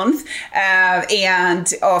 12th month,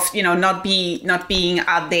 and of, not being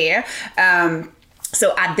out there.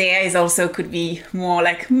 So out there is also could be more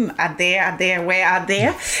like out there, where out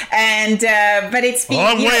there, and but it's been.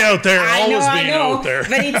 I'm way out there, always being out there.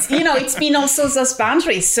 But it's it's been also those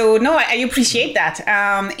boundaries. So no, I appreciate that,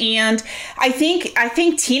 and I think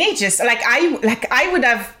teenagers I would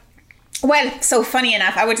have. Well, so funny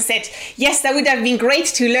enough, I would have said, yes, that would have been great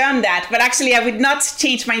to learn that. But actually, I would not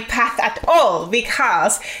change my path at all,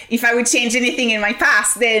 because if I would change anything in my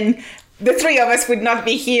past, then the three of us would not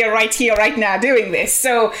be here right now doing this.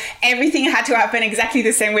 So everything had to happen exactly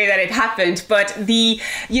the same way that it happened. But I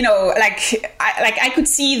could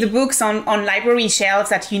see the books on library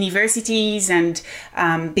shelves at universities, and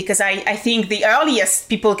because I think the earliest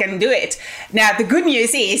people can do it. Now, the good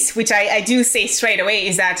news is, which I do say straight away,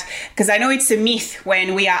 is that, because I know it's a myth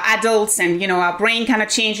when we are adults and, our brain cannot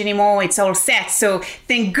change anymore, it's all set. So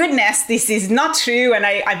thank goodness this is not true. And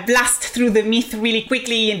I blast through the myth really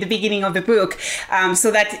quickly in the beginning of the book,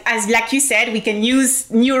 so that, as like you said, we can use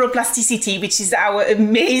neuroplasticity, which is our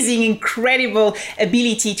amazing, incredible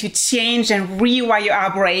ability to change and rewire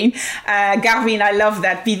our brain. Garvin, I love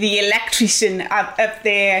that. Be the electrician up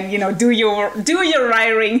there, and do your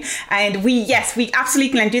wiring. And we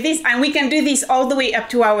absolutely can do this, and we can do this all the way up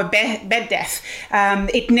to our bed death.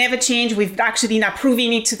 It never changed. We've actually now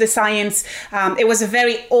proven it to the science. It was a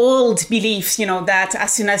very old belief, that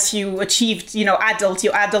as soon as you achieved, your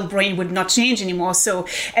adult brain would not change anymore. So,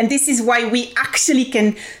 and this is why we actually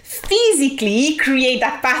can physically create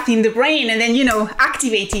that path in the brain and then,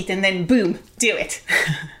 activate it and then boom, do it.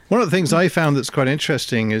 One of the things I found that's quite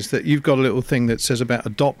interesting is that you've got a little thing that says about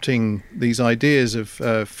adopting these ideas of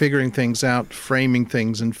figuring things out, framing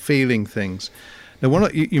things and feeling things. Now,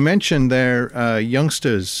 you mentioned there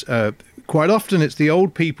youngsters. Quite often it's the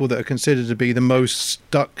old people that are considered to be the most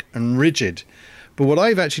stuck and rigid. But what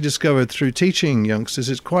I've actually discovered through teaching youngsters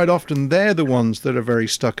is quite often they're the ones that are very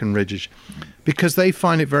stuck and rigid because they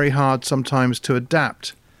find it very hard sometimes to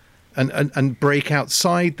adapt and break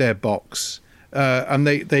outside their box. And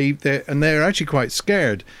they're actually quite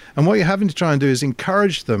scared. And what you're having to try and do is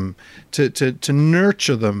encourage them to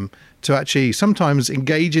nurture them, to actually sometimes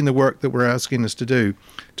engage in the work that we're asking us to do,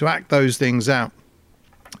 to act those things out.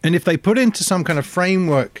 And if they put into some kind of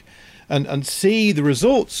framework and see the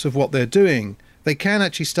results of what they're doing, they can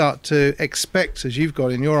actually start to expect, as you've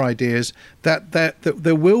got in your ideas, that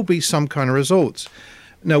there will be some kind of results.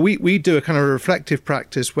 Now, we do a kind of reflective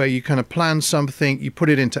practice where you kind of plan something, you put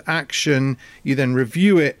it into action, you then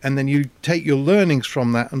review it, and then you take your learnings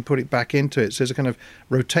from that and put it back into it. So it's a kind of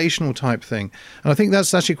rotational type thing. And I think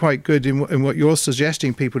that's actually quite good in what you're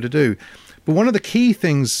suggesting people to do. But one of the key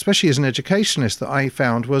things, especially as an educationalist, that I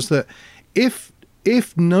found was that if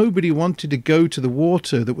nobody wanted to go to the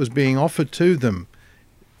water that was being offered to them,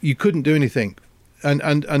 you couldn't do anything. And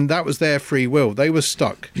that was their free will. They were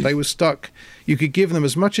stuck. You could give them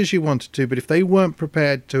as much as you wanted to, but if they weren't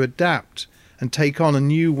prepared to adapt and take on a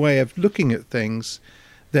new way of looking at things,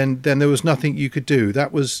 then there was nothing you could do.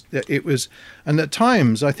 And at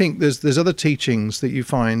times, I think there's other teachings that you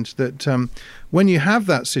find that when you have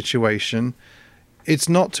that situation, it's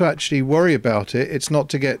not to actually worry about it. It's not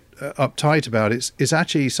to get uptight about it. It's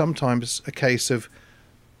actually sometimes a case of,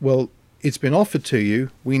 well, it's been offered to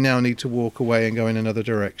you. We now need to walk away and go in another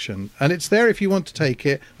direction. And it's there if you want to take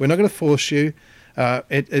it. We're not going to force you.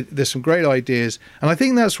 There's some great ideas. And I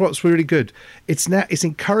think that's what's really good. It's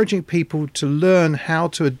encouraging people to learn how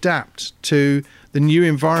to adapt to the new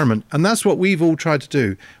environment. And that's what we've all tried to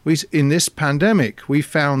do. In this pandemic, we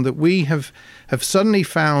found that we have suddenly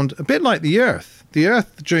found, a bit like the Earth. The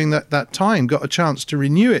Earth during that time got a chance to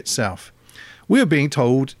renew itself. We were being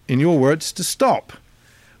told, in your words, to stop.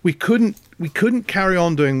 We couldn't carry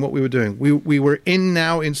on doing what we were doing. We were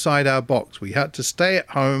inside our box. We had to stay at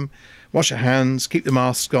home, wash our hands, keep the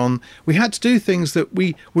masks on. We had to do things that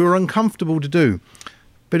we were uncomfortable to do.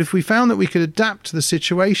 But if we found that we could adapt to the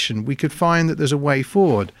situation, we could find that there's a way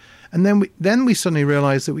forward. And then we suddenly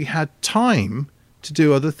realized that we had time to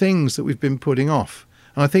do other things that we've been putting off.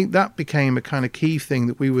 And I think that became a kind of key thing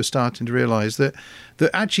that we were starting to realize that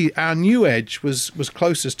actually our new edge was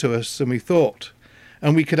closest to us than we thought.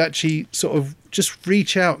 And we could actually sort of just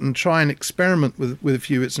reach out and try and experiment with a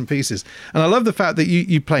few bits and pieces. And I love the fact that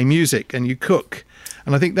you play music and you cook.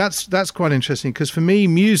 And I think that's quite interesting because for me,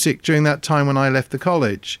 music during that time when I left the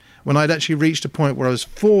college, when I'd actually reached a point where I was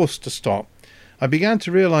forced to stop, I began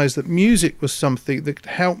to realize that music was something that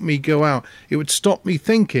helped me go out. It would stop me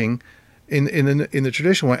thinking in the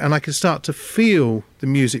traditional way, and I could start to feel the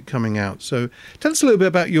music coming out. So tell us a little bit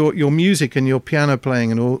about your music and your piano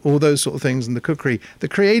playing and all those sort of things and the cookery, the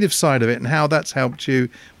creative side of it, and how that's helped you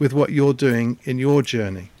with what you're doing in your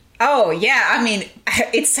journey. Oh, yeah. I mean,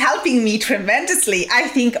 it's helping me tremendously. I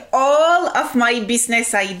think all of my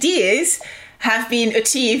business ideas have been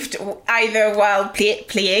achieved either while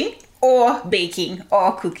playing or baking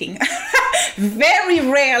or cooking. Very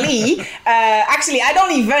rarely. Actually, I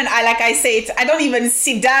don't even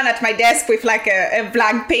sit down at my desk with like a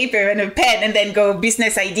blank paper and a pen and then go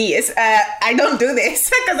business ideas. I don't do this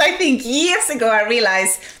because I think years ago I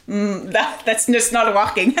realized that's just not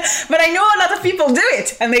working. But I know a lot of people do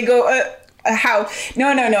it and they go, how?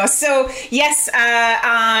 No. So yes,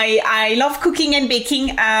 I love cooking and baking.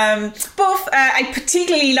 Both. I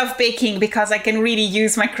particularly love baking because I can really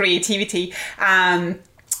use my creativity.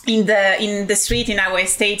 In the street in our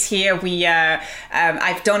estate here,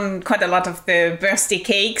 I've done quite a lot of the birthday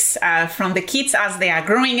cakes from the kids as they are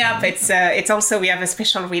growing up. It's also, we have a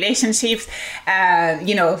special relationship,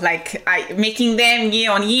 like making them year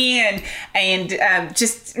on year and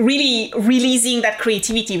just really releasing that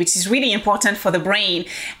creativity, which is really important for the brain.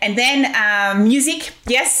 And then music,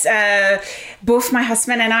 yes. Both my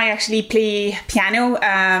husband and I actually play piano.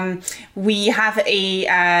 We have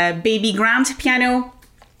a baby grand piano.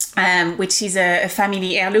 which is a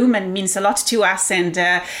family heirloom and means a lot to us. And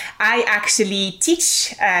I actually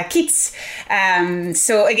teach kids.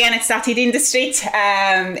 So again, it started in the street,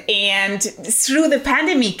 and through the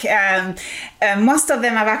pandemic, most of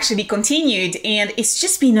them have actually continued. And it's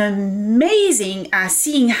just been amazing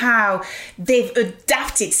seeing how they've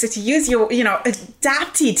adapted. So to use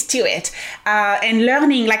adapted to it and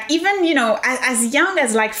learning, like even, as young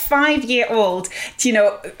as like 5-year-old,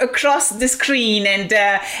 across the screen and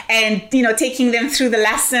taking them through the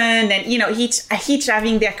lesson and, each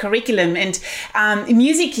having their curriculum. And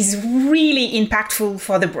music is really impactful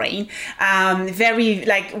for the brain.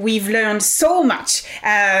 We've learned so much.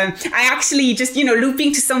 I actually just,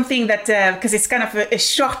 looping to something that, because it's kind of a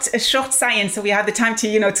short science, so we have the time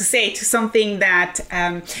to say to something that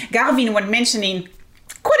Garvin was mentioning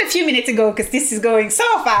quite a few minutes ago, because this is going so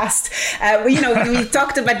fast. We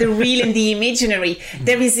talked about the real and the imaginary.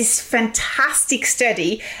 There is this fantastic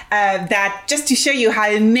study that, just to show you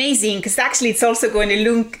how amazing, because actually it's also going to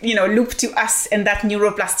loop to us and that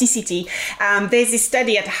neuroplasticity. There's this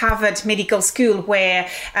study at Harvard Medical School where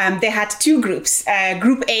they had two groups.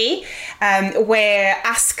 Group A were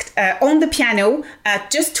asked on the piano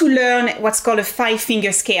just to learn what's called a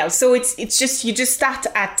 5-finger scale. So it's just, you just start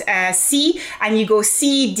at C and you go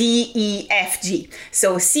C, D, E, F, G.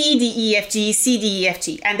 So C, D, E, F, G, C, D, E, F,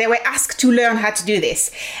 G. And they were asked to learn how to do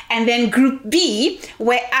this. And then group B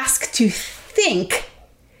were asked to think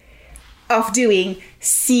of doing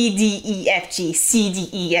C, D, E, F, G, C, D,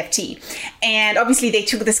 E, F, G. And obviously they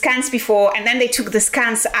took the scans before and then they took the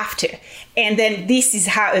scans after. And then this is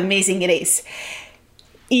how amazing it is.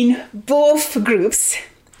 In both groups,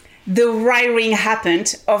 the wiring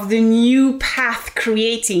happened of the new path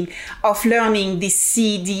creating of learning this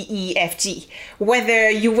C, D, E, F, G.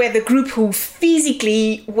 Whether you were the group who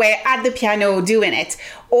physically were at the piano doing it,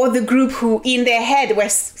 or the group who in their head were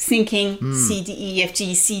thinking C, D, E, F,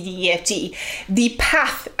 G, C, D, E, F, G, the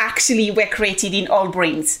path actually were created in all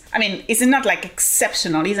brains. I mean, it's not like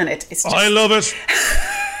exceptional, isn't it? It's just... I love it.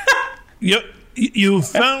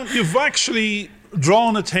 You've actually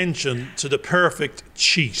drawn attention to the perfect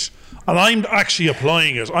cheat. And I'm actually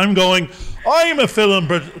applying it. I'm a film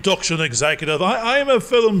production executive. I'm a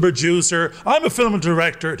film producer. I'm a film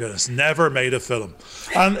director that has never made a film.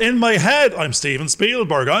 And in my head, I'm Steven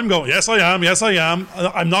Spielberg. I'm going, yes, I am.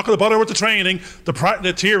 I'm not going to bother with the training,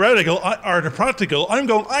 the theoretical or the practical.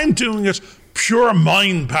 I'm doing it pure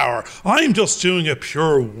mind power. I'm just doing a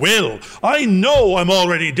pure will. I know I'm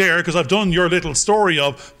already there because I've done your little story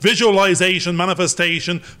of visualization,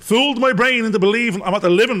 manifestation, fooled my brain into believing I'm at the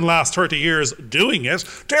living the last 30 years doing it.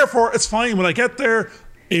 Therefore, it's fine when I get there.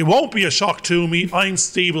 It won't be a shock to me. I'm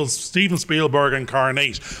Steven Spielberg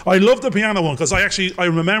incarnate. I love the piano one because I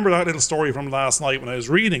remember that little story from last night when I was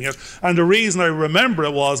reading it. And the reason I remember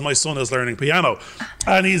it was my son is learning piano.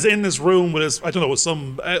 And he's in this room with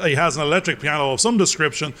he has an electric piano of some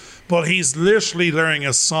description, but he's literally learning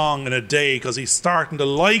a song in a day because he's starting to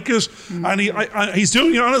like it. And he's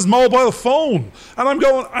doing it on his mobile phone. And I'm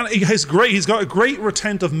going, and he's got a great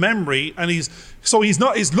retentive memory, and he's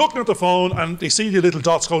looking at the phone and they see the little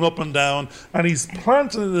dots going up and down and he's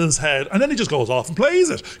planting it in his head and then he just goes off and plays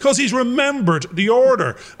it because he's remembered the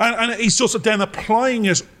order and he's just then applying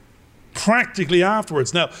it practically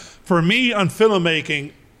afterwards. Now, for me on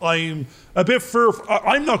filmmaking, I'm a bit fearful.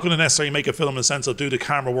 I'm not going to necessarily make a film in the sense of do the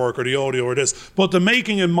camera work or the audio or this, but the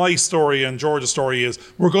making in my story and George's story is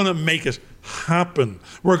we're going to make it happen.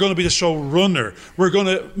 We're going to be the showrunner. We're going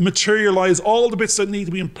to materialize all the bits that need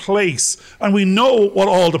to be in place. And we know what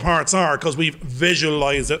all the parts are because we've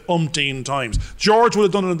visualized it umpteen times. George would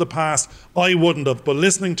have done it in the past. I wouldn't have. But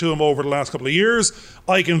listening to him over the last couple of years,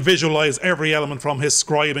 I can visualize every element from his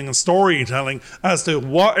scribing and storytelling as to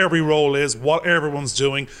what every role is, what everyone's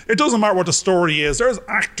doing. It doesn't matter what the story is. There's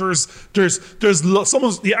actors.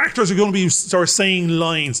 The actors are going to be saying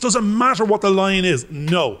lines. Doesn't matter what the line is.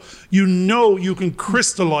 No. You can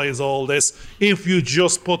crystallize all this if you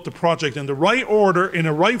just put the project in the right order, in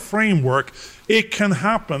a right framework. It can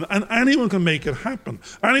happen, and anyone can make it happen.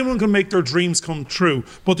 Anyone can make their dreams come true,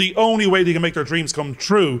 but the only way they can make their dreams come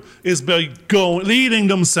true is by leading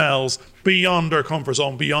themselves beyond their comfort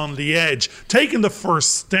zone, beyond the edge, taking the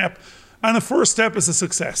first step, and the first step is a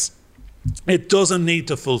success. It doesn't need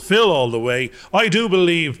to fulfill all the way. I do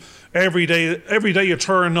believe every day you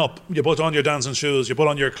turn up, you put on your dancing shoes, you put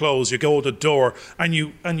on your clothes, you go to the door, and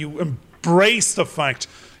you embrace the fact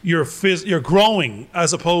you're growing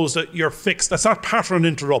as opposed to you're fixed. That's not pattern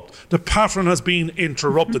interrupt. The pattern has been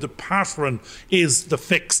interrupted. The pattern is the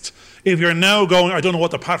fixed. If you're now going, I don't know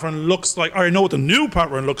what the pattern looks like, or I know what the new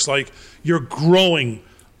pattern looks like, you're growing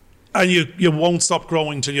and you won't stop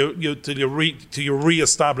growing till you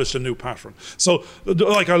reestablish a new pattern. So,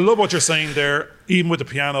 like, I love what you're saying there, even with the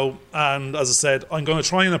piano. And as I said, I'm going to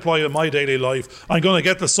try and apply it in my daily life. I'm going to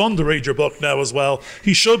get the son to read your book now as well.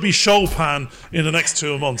 He should be Chopin in the next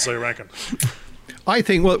 2 months, I reckon. I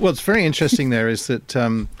think what's very interesting there is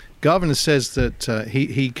that Garvin says that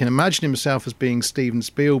he can imagine himself as being Steven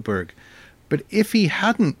Spielberg, but if he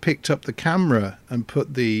hadn't picked up the camera and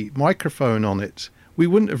put the microphone on it, we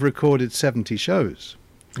wouldn't have recorded 70 shows.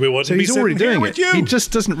 We wouldn't so be he's already doing it. You. He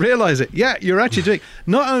just doesn't realise it. Yeah, you're actually doing.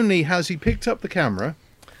 Not only has he picked up the camera,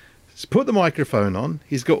 he's put the microphone on,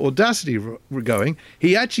 he's got Audacity going.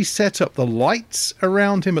 He actually set up the lights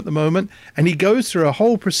around him at the moment, and he goes through a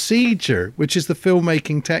whole procedure, which is the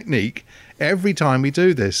filmmaking technique, every time we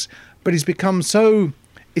do this. But he's become so.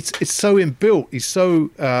 It's so inbuilt. He's so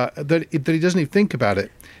that he doesn't even think about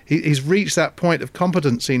it. He's reached that point of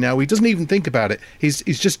competency now. He doesn't even think about it. He's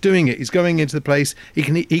just doing it. He's going into the place. He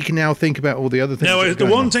can now think about all the other things. Now, the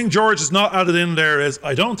one thing George has not added in there is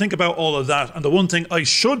I don't think about all of that. And the one thing I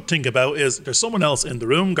should think about is there's someone else in the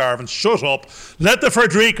room. Garvin, shut up. Let the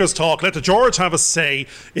Fredricas talk. Let the George have a say.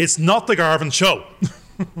 It's not the Garvin show.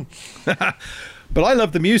 But I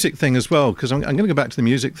love the music thing as well, because I'm going to go back to the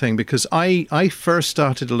music thing, because I first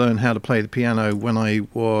started to learn how to play the piano when I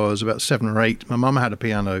was about 7 or 8. My mum had a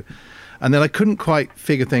piano, and then I couldn't quite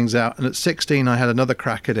figure things out. And at 16, I had another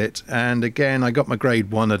crack at it. And again, I got my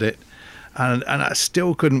grade 1 at it, and I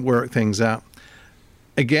still couldn't work things out.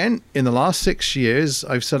 Again, in the last 6 years,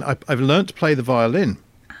 I've learned to play the violin.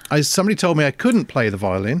 Somebody told me I couldn't play the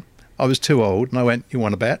violin. I was too old, and I went, "You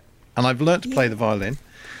want to bet?" And I've learned to play the violin.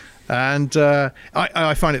 And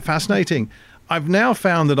I find it fascinating. I've now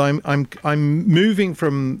found that I'm moving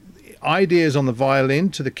from ideas on the violin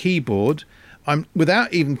to the keyboard. I'm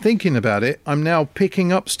without even thinking about it. I'm now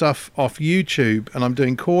picking up stuff off YouTube, and I'm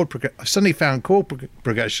doing I've suddenly found chord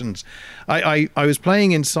progressions. I was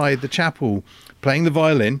playing inside the chapel, playing the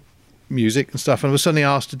violin music and stuff, and I was suddenly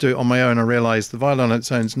asked to do it on my own. I realised the violin on its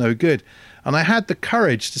own is no good, and I had the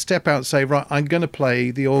courage to step out and say, right, I'm going to play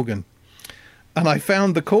the organ. And I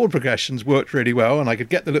found the chord progressions worked really well, and I could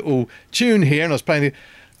get the little tune here, and I was playing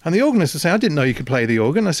and the organist was saying, I didn't know you could play the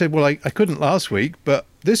organ. I said, well, I couldn't last week, but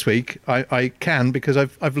this week I can, because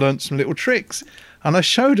I've learned some little tricks. And I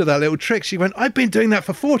showed her that little trick. She went, I've been doing that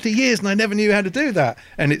for 40 years and I never knew how to do that.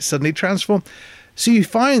 And it suddenly transformed. So you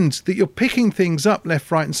find that you're picking things up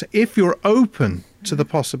left, right, and center if you're open to the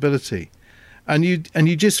possibility. And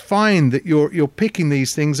you just find that you're picking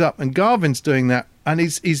these things up. And Garvin's doing that, and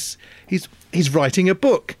he's writing a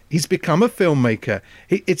book. He's become a filmmaker.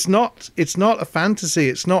 It's not a fantasy.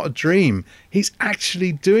 It's not a dream. He's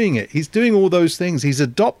actually doing it. He's doing all those things. He's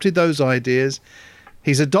adopted those ideas.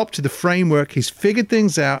 He's adopted the framework. He's figured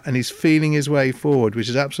things out, and he's feeling his way forward, which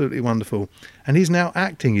is absolutely wonderful. And he's now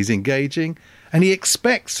acting. He's engaging, and he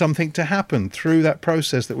expects something to happen through that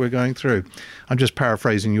process that we're going through. I'm just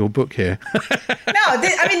paraphrasing your book here.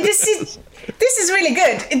 This is really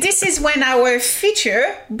good. This is when our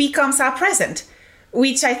future becomes our present,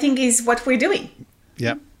 which I think is what we're doing.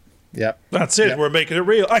 Yeah. That's it. Yep. We're making it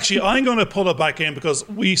real. Actually, I'm going to pull it back in, because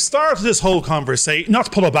we started this whole conversation, not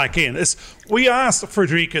to pull it back in. We asked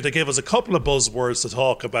Fredrica to give us a couple of buzzwords to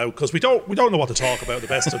talk about, because we don't know what to talk about the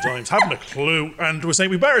best of times, haven't a clue. And we're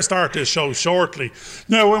saying we better start this show shortly.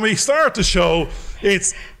 Now, when we start the show,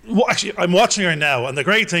 actually, I'm watching her now, and the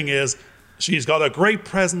great thing is, she's got a great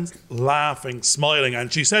presence, laughing, smiling,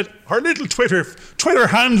 and she said her little Twitter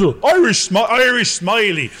handle, Irish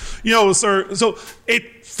Smiley. You know, sir. So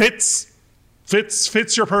it fits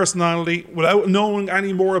your personality without knowing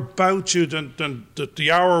any more about you than the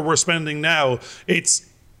hour we're spending now. It's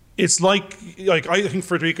like I think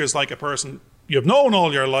Fredrica is like a person you've known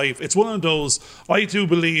all your life. It's one of those. I do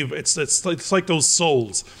believe it's like those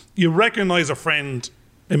souls. You recognize a friend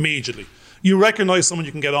immediately. You recognize someone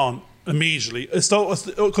you can get on immediately.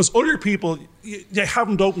 Because other people, they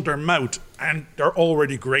haven't opened their mouth and they're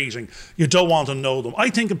already grating. You don't want to know them. I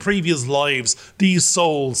think in previous lives, these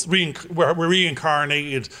souls were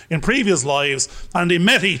reincarnated in previous lives, and they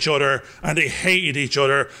met each other and they hated each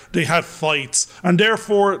other. They had fights, and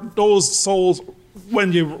therefore those souls,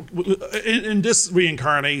 when you in this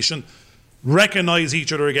reincarnation, recognize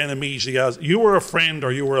each other again immediately as you were a friend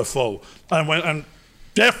or you were a foe. And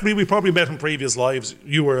definitely, we probably met in previous lives.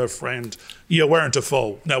 You were a friend. You weren't a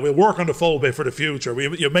foe. Now, we'll work on the foe bit for the future.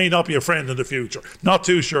 You may not be a friend in the future. Not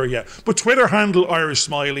too sure yet. But Twitter handle Irish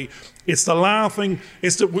Smiley. It's the laughing.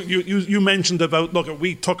 It's the you mentioned about, look,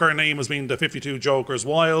 we took our name as being the 52 Jokers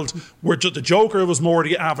Wild. The Joker was more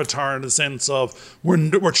the avatar in the sense of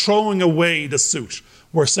we're throwing away the suit.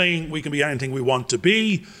 We're saying we can be anything we want to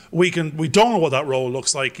be. We don't know what that role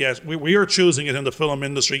looks like yet. We are choosing it in the film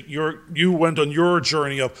industry. You went on your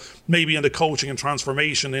journey of maybe in the coaching and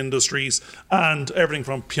transformation industries, and everything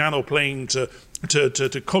from piano playing to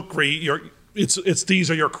cookery.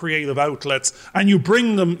 These are your creative outlets, and you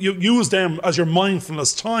use them as your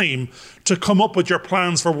mindfulness time to come up with your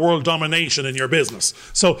plans for world domination in your business.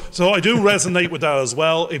 So I do resonate with that as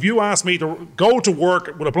well. If you ask me to go to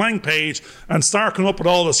work with a blank page and start coming up with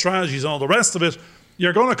all the strategies and all the rest of it,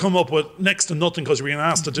 you're going to come up with next to nothing because you're being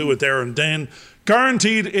asked to do it there and then.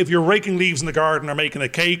 Guaranteed, if you're raking leaves in the garden or making a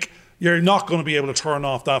cake, you're not going to be able to turn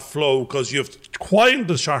off that flow because you've quieted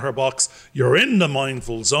the chatterbox, you're in the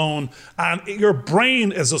mindful zone, and your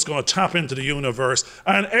brain is just going to tap into the universe,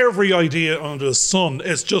 and every idea under the sun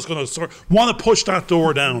is just going to want to push that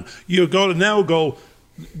door down. You've got to now go,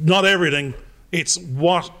 not everything, it's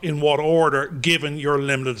in what order, given your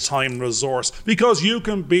limited time and resource. Because you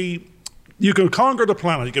can conquer the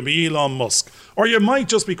planet, you can be Elon Musk, or you might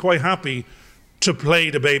just be quite happy to play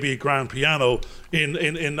the baby grand piano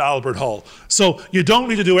in Albert Hall. So you don't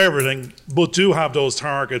need to do everything, but do have those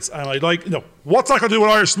targets. And I like, what's that going to do with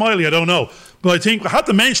Irish Smiley? I don't know. But I think I had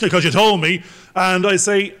to mention it because you told me. And I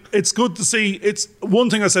say, it's good to see. It's one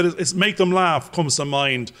thing I said is make them laugh comes to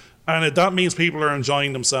mind. And that means people are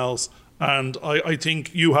enjoying themselves. And I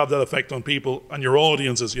think you have that effect on people and your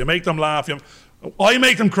audiences. You make them laugh. I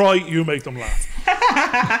make them cry, you make them laugh.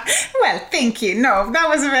 Well, thank you. No, that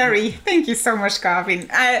was thank you so much, Garvin.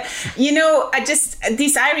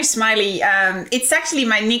 This Irish Smiley, it's actually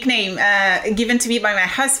my nickname given to me by my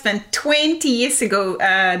husband 20 years ago.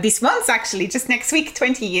 This month, actually, just next week,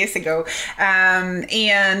 20 years ago.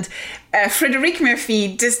 Frederick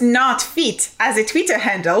Murphy does not fit as a Twitter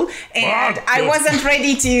handle, and I wasn't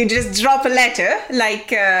ready to just drop a letter like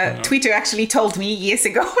Twitter actually told me years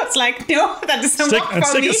ago. It's like, no, that doesn't work for me.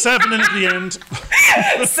 Stick a 7 in at the end.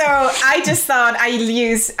 So I just thought I'll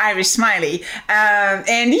use Irish Smiley,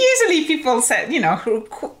 and usually people said,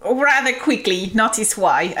 rather quickly notice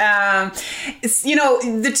why.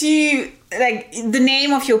 The two. Like the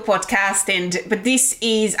name of your podcast, but this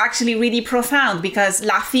is actually really profound because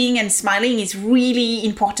laughing and smiling is really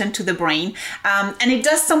important to the brain, and it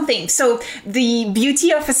does something. So the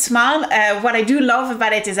beauty of a smile, what I do love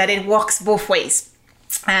about it is that it works both ways.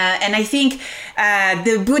 And I think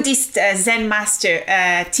the Buddhist Zen master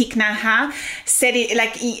Thich Nhat Hanh said it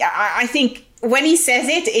I think when he says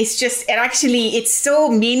it's so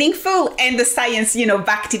meaningful, and the science,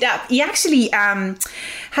 backed it up. He actually,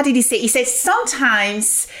 how did he say? He said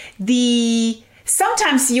sometimes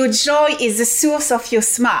your joy is the source of your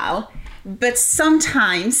smile, but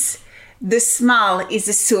sometimes the smile is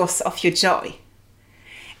the source of your joy.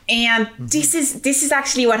 And this is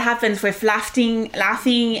actually what happens with laughing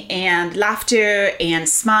and laughter and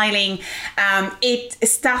smiling. It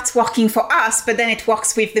starts working for us, but then it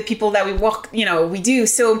works with the people that we do.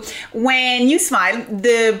 So when you smile,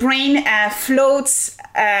 the brain floats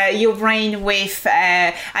your brain with,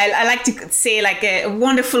 I like to say, like a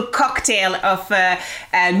wonderful cocktail of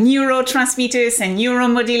neurotransmitters and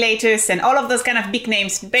neuromodulators and all of those kind of big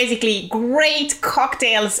names. Basically, great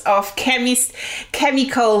cocktails of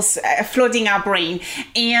chemicals flooding our brain,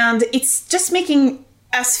 and it's just making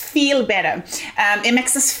us feel better. It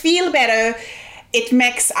makes us feel better. It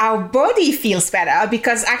makes our body feels better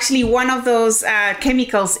because actually one of those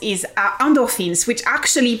chemicals is endorphins, which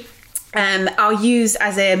actually are used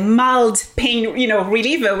as a mild pain,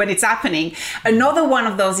 reliever when it's happening. Another one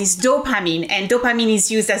of those is dopamine, and dopamine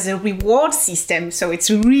is used as a reward system. So it's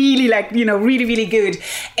really really, really good.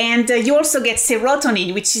 And you also get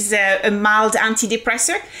serotonin, which is a mild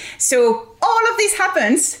antidepressant. So all of this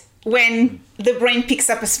happens when the brain picks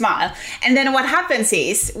up a smile. And then what happens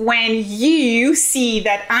is when you see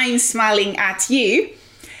that I'm smiling at you,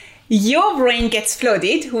 your brain gets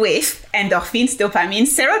flooded with endorphins, dopamine,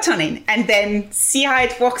 serotonin, and then see how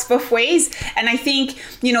it works both ways. And I think,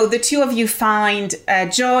 the two of you find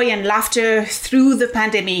joy and laughter through the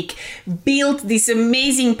pandemic, built this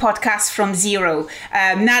amazing podcast from zero.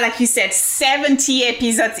 Now, like you said, 70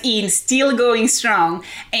 episodes in, still going strong.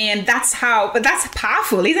 And that's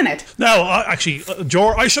powerful, isn't it? No, actually,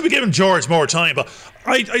 George, I should be giving George more time, but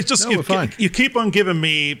you keep on giving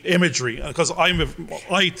me imagery because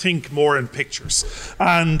I think more in pictures,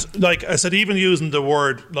 and like I said, even using the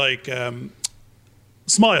word like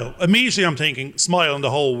smile. Immediately I'm thinking, smile and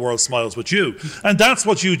the whole world smiles with you. And that's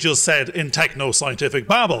what you just said in techno-scientific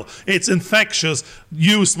babble. It's infectious.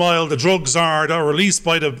 You smile, the drugs are released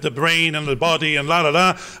by the brain and the body and la la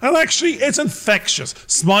la. And actually, it's infectious.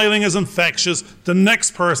 Smiling is infectious. The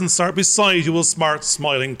next person beside you will start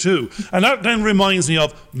smiling too. And that then reminds me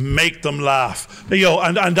of make them laugh.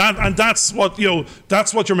 And that's what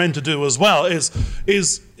that's what you're meant to do as well,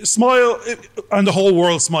 is smile, and the whole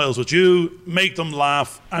world smiles with you. Make them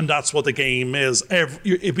laugh, and that's what the game is.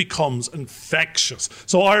 It becomes infectious.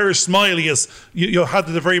 So Irish smiley is, you had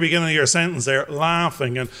at the very beginning of your sentence there,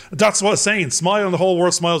 laughing, and that's what it's saying. Smile, and the whole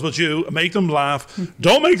world smiles with you. Make them laugh.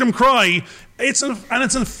 Don't make them cry. It's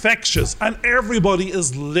infectious, and everybody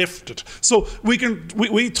is lifted. So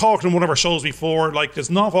we talked in one of our shows before, like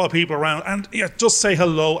there's not a lot of people around, and just say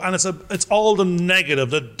hello, and it's all the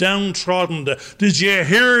negative, the downtrodden, did you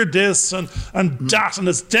hear this and that, and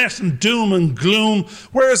it's death and doom and gloom.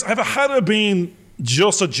 Whereas if it had been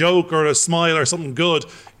just a joke or a smile or something good,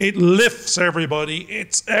 it lifts everybody.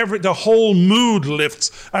 The whole mood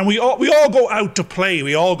lifts, and we all go out to play.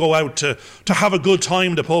 We all go out to have a good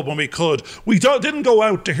time in the pub when we could. We didn't go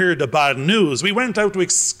out to hear the bad news. We went out to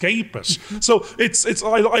escape it. So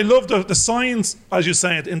I love the science, as you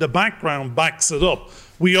said, in the background backs it up.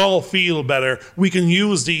 We all feel better. We can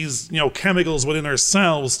use these chemicals within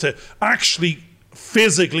ourselves to actually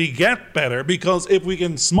physically get better, because if we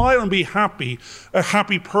can smile and be happy, a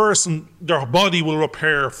happy person, their body will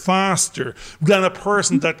repair faster than a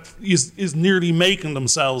person that is nearly making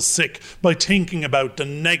themselves sick by thinking about the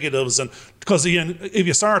negatives. And because if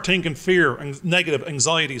you start thinking fear and negative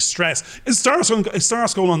anxiety, stress, it starts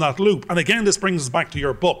going on that loop. And again, this brings us back to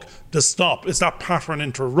your book, The Stop. It's that pattern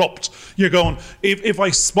interrupt. You're going, if I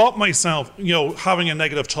spot myself, having a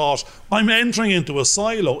negative thought, I'm entering into a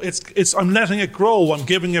silo. I'm letting it grow. I'm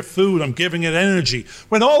giving it food. I'm giving it energy.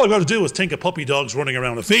 When all I've got to do is think of puppy dogs running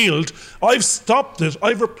around a field, I've stopped it.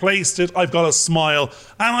 I've replaced it. I've got a smile,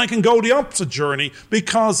 and I can go the opposite journey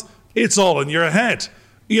because it's all in your head.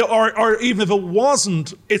 Or even if it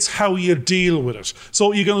wasn't, it's how you deal with it.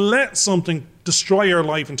 So you can let something destroy your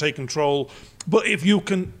life and take control, but if you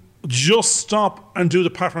can just stop and do the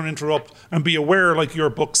pattern interrupt and be aware, like your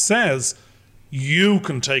book says, you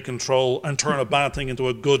can take control and turn a bad thing into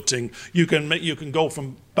a good thing. You can go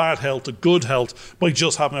from bad health to good health by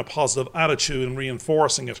just having a positive attitude and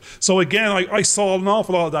reinforcing it. So again, I saw an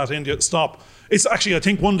awful lot of that in you. Stop. It's actually, I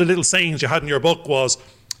think one of the little sayings you had in your book was,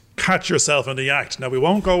 catch yourself in the act. Now, we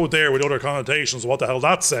won't go there with other connotations of what the hell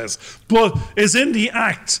that says, but is in the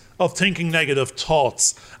act of thinking negative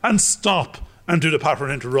thoughts, and stop and do the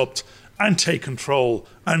pattern interrupt and take control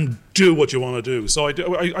and do what you want to do. So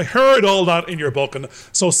I heard all that in your book, and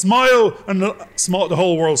so smile, and the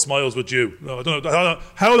whole world smiles with you. No, I don't know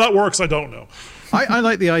how that works. I don't know. I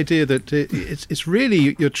like the idea that it's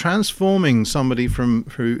really, you're transforming somebody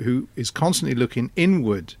who is constantly looking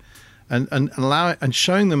inward, and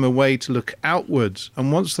showing them a way to look outwards.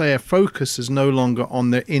 And once their focus is no longer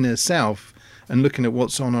on their inner self and looking at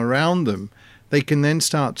what's on around them, they can then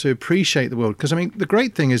start to appreciate the world. Because I mean, the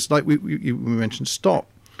great thing is, like we mentioned, stop.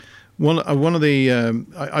 One of the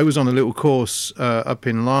I was on a little course up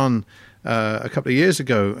in Larne a couple of years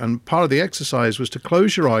ago, and part of the exercise was to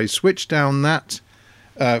close your eyes, switch down that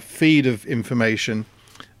feed of information,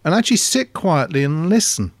 and actually sit quietly and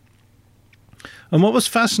listen. And what was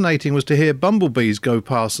fascinating was to hear bumblebees go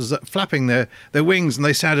past, flapping their wings, and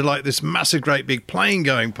they sounded like this massive, great big plane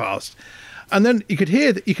going past. And then you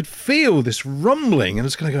could feel this rumbling, and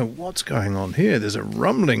it's going to go, what's going on here? There's a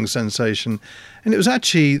rumbling sensation. And it was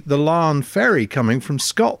actually the Larne Ferry coming from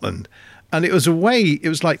Scotland. And it was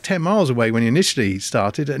like 10 miles away when you initially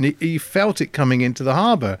started, and you felt it coming into the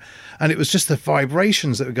harbour. And it was just the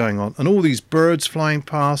vibrations that were going on, and all these birds flying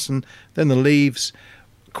past, and then the leaves.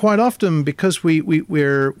 Quite often, because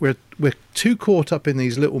we're too caught up in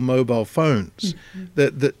these little mobile phones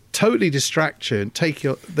that totally distract you and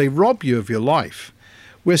they rob you of your life.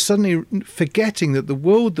 We're suddenly forgetting that the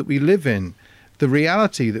world that we live in, the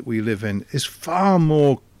reality that we live in, is far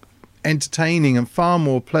more entertaining and far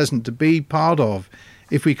more pleasant to be part of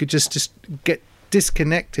if we could just get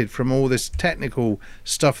disconnected from all this technical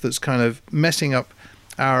stuff that's kind of messing up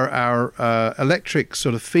our electric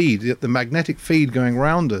sort of feed. The magnetic feed going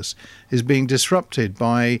around us is being disrupted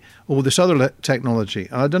by all this other technology.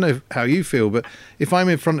 And I don't know how you feel, but if I'm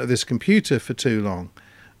in front of this computer for too long,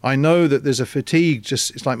 I know that there's a fatigue.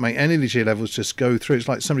 It's like my energy levels just go through. It's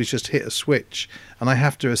like somebody's just hit a switch, and I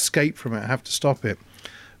have to escape from it. I have to stop it.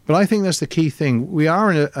 But I think that's the key thing. We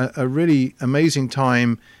are in a really amazing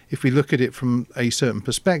time if we look at it from a certain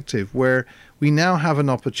perspective, where we now have an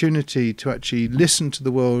opportunity to actually listen to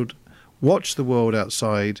the world, watch the world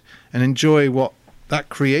outside, and enjoy what that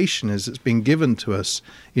creation is that's been given to us,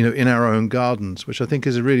 in our own gardens, which I think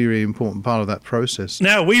is a really, really important part of that process.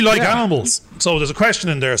 Now, we like animals. So there's a question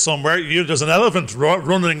in there somewhere. There's an elephant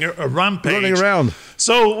running a rampage. Running around.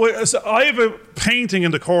 So I have a painting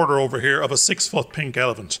in the corner over here of a 6-foot pink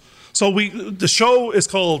elephant. So the show is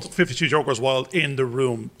called 52 Jokers Wild in the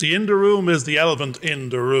Room. The in the room is the elephant in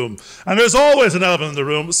the room. And there's always an elephant in the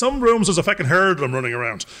room. Some rooms there's a fucking herd of them running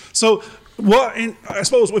around. So I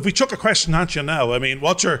suppose if we chuck a question at you now, I mean,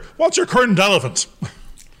 what's your current elephant?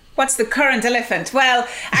 What's the current elephant? Well,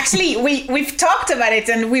 actually, we've talked about it,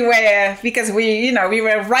 and we were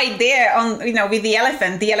right there on, with the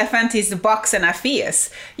elephant. The elephant is the box and our fears,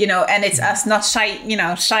 and it's us not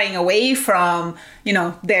shying away from,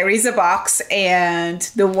 there is a box, and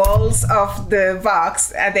the walls of the box,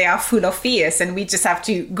 they are full of fears, and we just have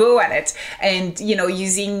to go at it. And,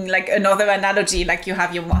 using like another analogy, like you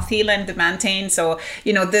have your mothel and the mountain. So,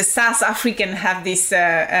 the South African have this,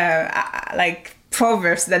 like,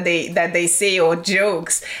 proverbs that they say, or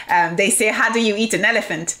jokes. They say, how do you eat an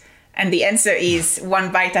elephant? And the answer is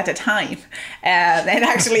one bite at a time. And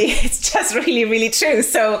actually, it's just really, really true.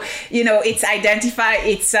 So, it's identify.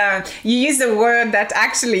 It's you use a word that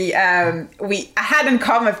actually I hadn't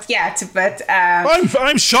come up yet, but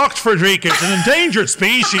I'm shocked, Frederica. It's an endangered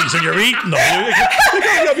species, and you're eating them. You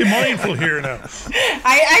got to be mindful here now.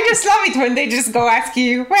 I just love it when they just go ask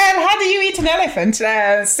you, well, how do you eat an elephant?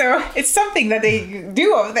 So it's something that they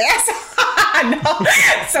do over there.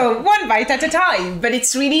 So one bite at a time. But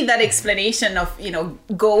it's really that explanation of,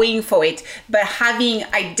 going for it, but having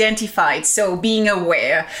identified, so being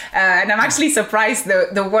aware. And I'm actually surprised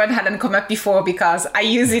the word hadn't come up before, because I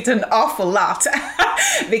use it an awful lot.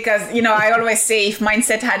 Because, I always say if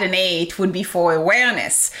mindset had an A, it would be for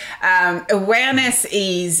awareness. Awareness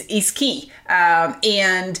is key.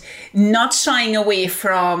 And not shying away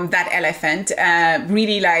from that elephant,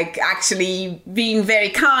 really like actually being very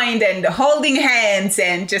kind and holding hands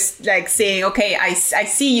and just like saying, okay, I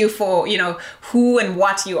see you for, who and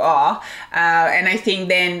what you are. And I think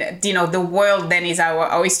then, the world then is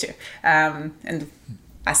our oyster, and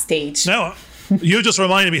a stage. No. You just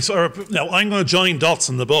reminded me. Now I'm going to join dots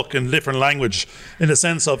in the book in different language, in the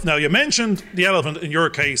sense of, now you mentioned the elephant in your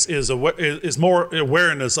case is more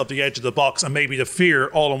awareness of the edge of the box and maybe the fear,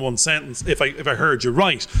 all in one sentence. If I heard you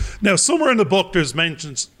right. Now somewhere in the book there's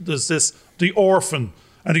the orphan,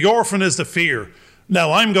 and the orphan is the fear.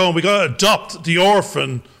 Now we got to adopt the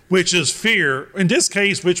orphan, which is fear. In this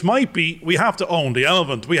case, which might be, we have to own the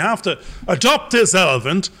elephant. We have to adopt this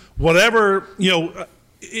elephant, whatever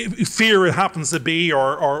fear it happens to be,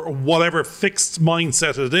 or whatever fixed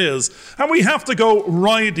mindset it is, and we have to go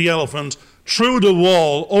ride the elephant through the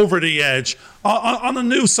wall, over the edge, on a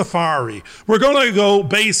new safari. We're going to go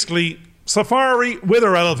basically safari with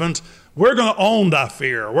our elephant. We're going to own that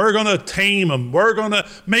fear. We're going to tame him. We're going to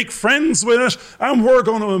make friends with it, and we're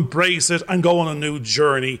going to embrace it and go on a new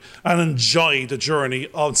journey and enjoy the journey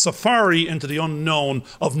of safari into the unknown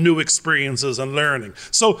of new experiences and learning.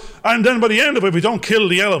 So, and then by the end of it, if we don't kill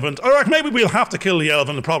the elephant, or maybe we'll have to kill the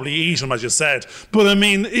elephant and probably eat him, as you said. But I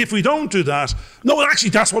mean, if we don't do that, no, actually,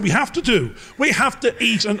 that's what we have to do. We have to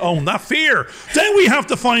eat and own that fear. Then we have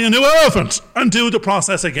to find a new elephant and do the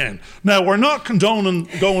process again. Now, we're not condoning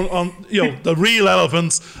going on, the real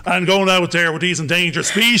elephants and going out there with these endangered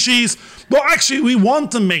species. But actually, we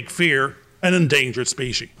want to make fear an endangered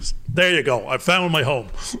species. There you go. I found my home.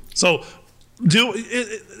 So,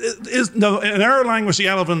 in our language, the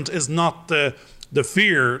elephant is not the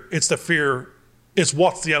fear. It's the fear. It's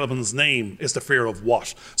what's the elephant's name. It's the fear of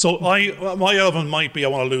what. So my elephant might be, I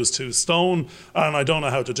want to lose 2 stone and I don't know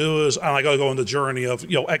how to do it, and I got to go on the journey of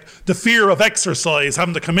the fear of exercise,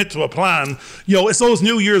 having to commit to a plan. It's those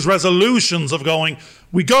New Year's resolutions of going,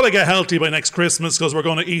 we got to get healthy by next Christmas because we're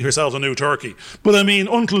going to eat ourselves a new turkey. But I mean,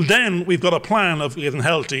 until then, we've got a plan of getting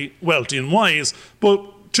healthy, wealthy and wise.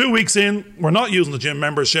 But 2 weeks in, we're not using the gym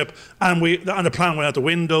membership, and the plan went out the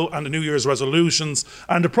window, and the New Year's resolutions.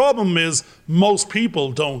 And the problem is, most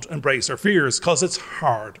people don't embrace their fears because it's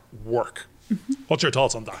hard work. Mm-hmm. What's your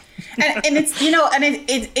thoughts on that? and it's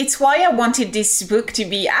it's why I wanted this book to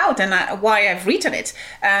be out, and why I've written it,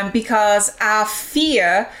 because our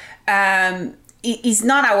fear is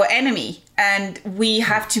not our enemy, and we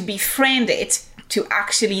have to befriend it to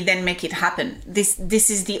actually then make it happen. This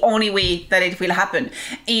is the only way that it will happen.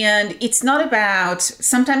 And it's not about,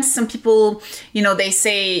 sometimes some people, they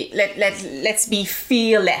say, let's be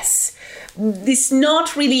fearless. this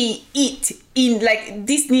not really it in like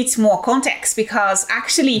this needs more context, because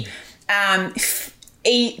actually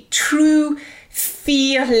a true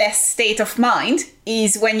fearless state of mind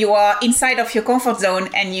is when you are inside of your comfort zone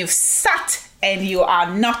and you've sat and you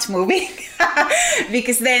are not moving,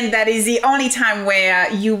 because then that is the only time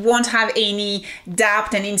where you won't have any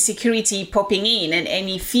doubt and insecurity popping in and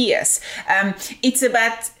any fears. It's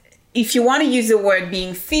about, if you want to use the word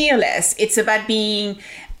being fearless, it's about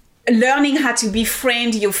learning how to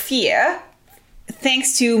befriend your fear,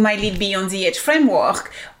 thanks to my Lead Beyond the Edge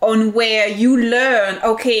framework, on where you learn,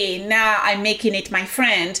 okay, now I'm making it my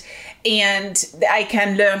friend, and I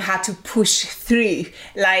can learn how to push through.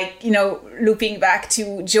 Like, looping back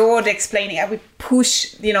to George explaining how we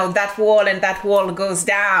push, that wall, and that wall goes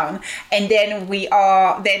down. And then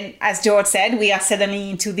as George said, we are suddenly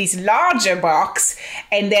into this larger box,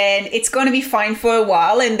 and then it's going to be fine for a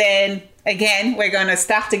while. And then again, we're going to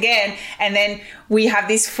start again. And then we have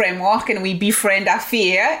this framework and we befriend our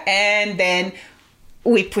fear, and then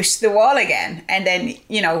we push the wall again. And then,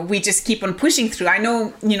 we just keep on pushing through. I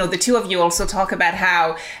know, the two of you also talk about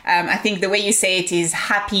how, I think the way you say it is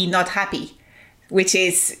happy, not happy, which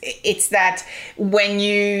is, it's that when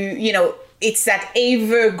it's that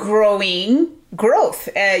ever growing growth,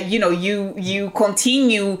 you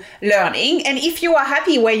continue learning. And if you are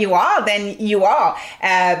happy where you are, then you are.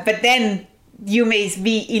 But then you may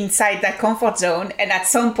be inside that comfort zone. And at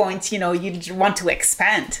some point, you want to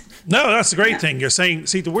expand. No, that's the great thing. You're saying,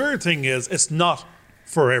 see, the weird thing is it's not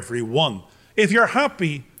for everyone. If you're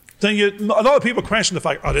happy, then a lot of people question the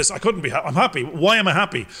fact, I couldn't be happy. I'm happy. Why am I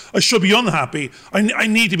happy? I should be unhappy. I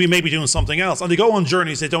need to be maybe doing something else. And they go on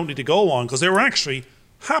journeys they don't need to go on because they were actually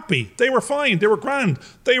happy. They were fine. They were grand.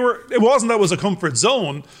 It wasn't that it was a comfort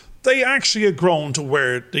zone. They actually had grown to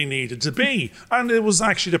where they needed to be. And it was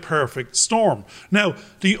actually the perfect storm. Now,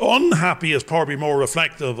 the unhappy is probably more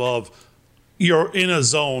reflective of you're in a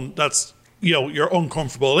zone that's, you're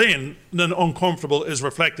uncomfortable in, then uncomfortable is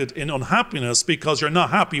reflected in unhappiness because you're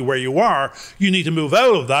not happy where you are. You need to move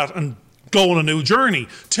out of that and go on a new journey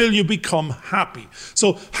till you become happy.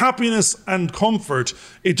 So happiness and comfort,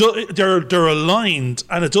 they're aligned,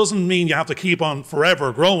 and it doesn't mean you have to keep on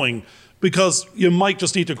forever growing, because you might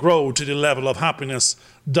just need to grow to the level of happiness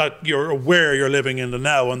that you're aware you're living in the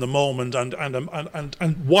now and the moment,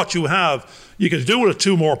 and what you have. You could do with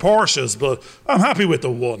 2 more Porsches, but I'm happy with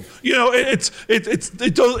the one. It's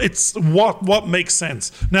what makes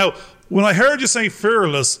sense. Now, when I heard you say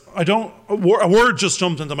fearless, a word just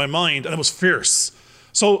jumped into my mind, and it was fierce.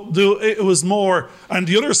 So it was more, and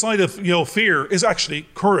the other side of fear is actually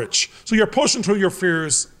courage. So you're pushing through your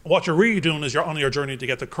fears. What you're really doing is you're on your journey to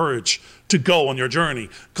get the courage to go on your journey,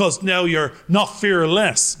 because now you're not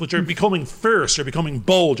fearless, but you're becoming fierce. You're becoming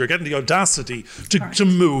bold. You're getting the audacity to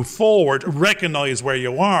move forward, recognize where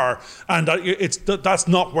you are, and that's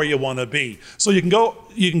not where you want to be. So you can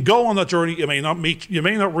go on that journey. You may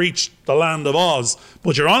not reach the land of Oz,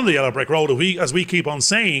 but you're on the yellow brick road, as we keep on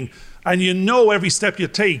saying. And every step you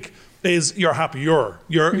take is you're happier.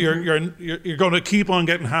 You're going to keep on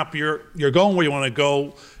getting happier. You're going where you want to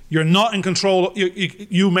go. You're not in control.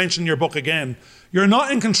 You mentioned your book again. You're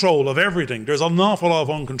not in control of everything. There's an awful lot of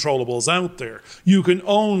uncontrollables out there.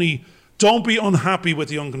 Don't be unhappy with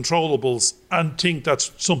the uncontrollables and think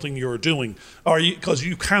that's something you're doing, because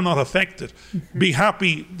you cannot affect it. Mm-hmm. Be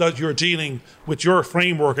happy that you're dealing with your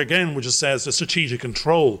framework again, which says the strategic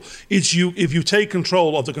control. It's if you take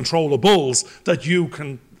control of the controllables that you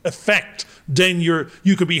can affect, then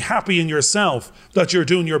you can be happy in yourself that you're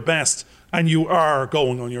doing your best and you are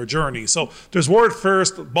going on your journey. So there's word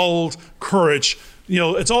first, bold, courage.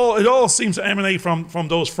 It all seems to emanate from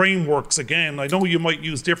those frameworks again. I know you might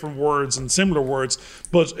use different words and similar words,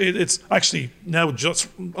 but it's actually now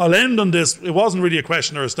I'll end on this. It wasn't really a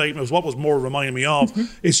question or a statement. It was what was more reminding me of. Mm-hmm.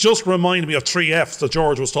 It's just reminding me of 3 F's that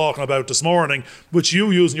George was talking about this morning, which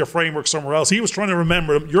you use in your framework somewhere else. He was trying to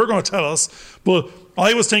remember them. You're going to tell us, but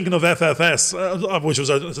I was thinking of FFS, which was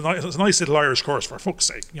a nice little Irish course, for fuck's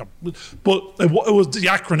sake. But it was the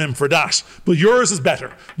acronym for that. But yours is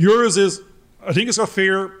better. Yours is, I think it's got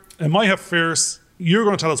fear. It might have fierce. You're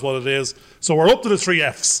going to tell us what it is. So we're up to the 3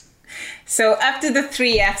 F's. So up to the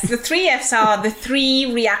 3 F's. The 3 F's are the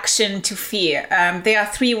 3 reaction to fear. There are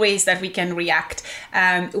 3 ways that we can react.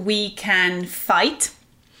 We can fight.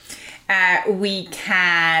 We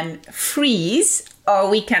can freeze, or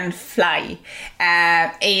we can fly.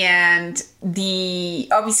 And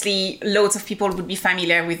obviously loads of people would be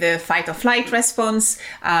familiar with the fight or flight response,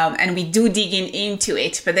 and we do dig into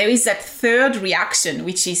it. But there is that third reaction,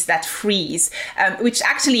 which is that freeze, which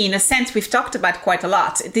actually, in a sense, we've talked about quite a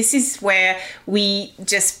lot. This is where we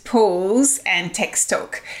just pause and take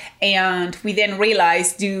stock. And we then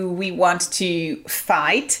realize, do we want to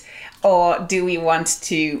fight? Or do we want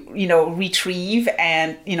to, retrieve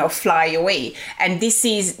and, fly away? And this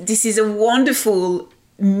is a wonderful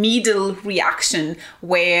middle reaction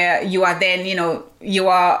where you are then, you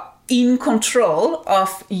are in control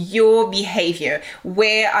of your behavior.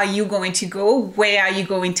 Where are you going to go? Where are you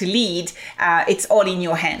going to lead? It's all in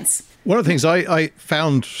your hands. One of the things I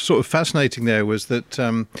found sort of fascinating there was that,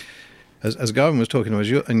 as Gavin was talking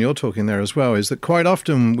about, and you're talking there as well, is that quite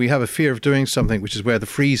often we have a fear of doing something, which is where the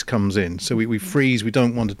freeze comes in. So we freeze, we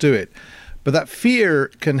don't want to do it. But that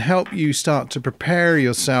fear can help you start to prepare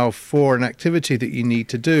yourself for an activity that you need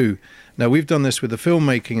to do. Now, we've done this with the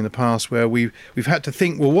filmmaking in the past, where we've had to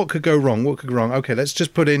think, well, what could go wrong? What could go wrong? Okay, let's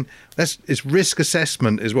just put in, it's risk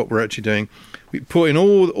assessment is what we're actually doing. We put in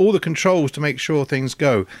all the controls to make sure things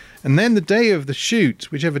go. And then the day of the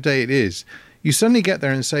shoot, whichever day it is, you suddenly get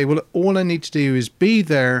there and say, well, all I need to do is be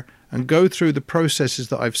there and go through the processes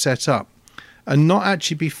that I've set up and not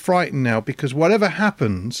actually be frightened now, because whatever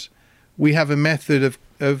happens, we have a method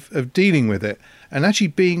of dealing with it, and actually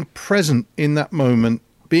being present in that moment,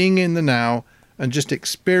 being in the now and just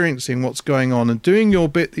experiencing what's going on and doing your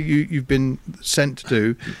bit that you've been sent to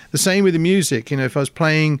do. The same with the music. If I was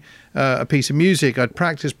playing a piece of music, I'd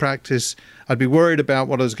practice. I'd be worried about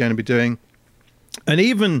what I was going to be doing. And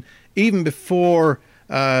even before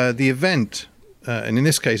the event, and in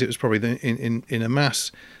this case it was probably in a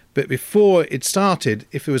mass, but before it started,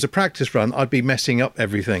 if it was a practice run, I'd be messing up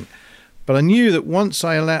everything. But I knew that once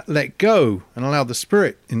I let go and allowed the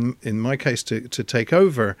spirit, in my case, to take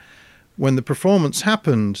over, when the performance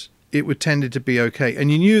happened, it would tended to be okay.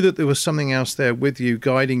 And you knew that there was something else there with you,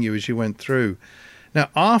 guiding you as you went through. Now,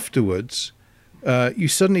 afterwards, you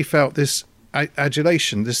suddenly felt this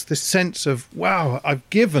adulation, this sense of, wow, I've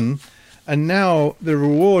given, and now the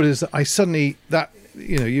reward is that I suddenly,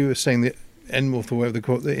 you were saying the Enmouth or whatever they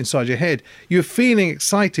call it, inside your head, you were feeling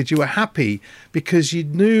excited, you were happy, because you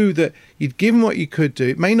knew that you'd given what you could do.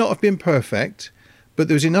 It may not have been perfect, but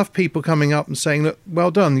there was enough people coming up and saying, look,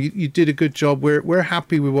 well done, you did a good job, we're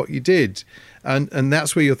happy with what you did. And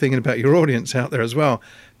that's where you're thinking about your audience out there as well,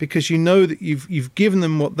 because you know that you've given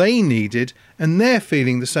them what they needed and they're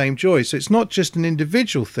feeling the same joy. So it's not just an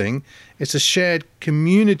individual thing, it's a shared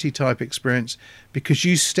community type experience, because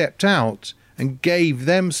you stepped out and gave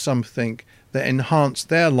them something that enhanced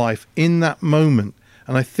their life in that moment.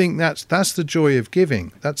 And I think that's the joy of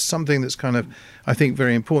giving. That's something that's kind of, I think,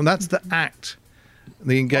 very important. That's the act,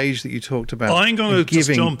 the engage that you talked about. I'm going to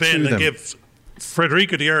just jump in and give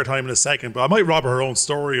Frederica the airtime in a second, but I might rob her own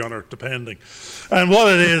story on her, depending. And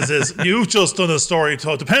what it is you've just done a story.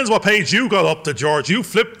 Depends what page you got up to, George. You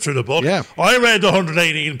flipped through the book. Yeah. I read the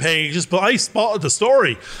 118 pages, but I spotted the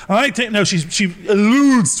story. And I think now she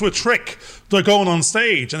alludes to a trick. They're going on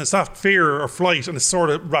stage, and it's that fear or flight, and it's sort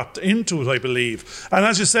of wrapped into it, I believe. And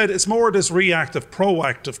as you said, it's more this reactive,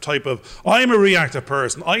 proactive type of, I'm a reactive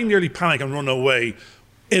person. I nearly panic and run away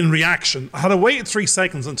in reaction. Had I waited 3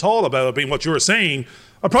 seconds and thought about it being what you were saying,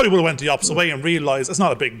 I probably would have went the opposite way and realised it's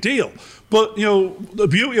not a big deal. But, the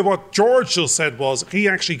beauty of what George just said was he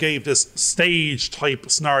actually gave this stage type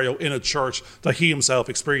scenario in a church that he himself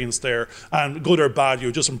experienced there. And good or bad,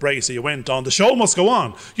 you just embrace it. You went on. The show must go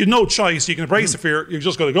on. You had no choice. You can embrace the fear. You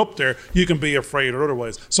just got to go up there. You can be afraid or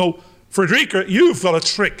otherwise. So, Frederica, you've got a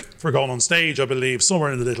trick for going on stage, I believe,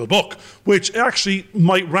 somewhere in the little book, which actually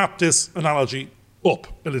might wrap this analogy up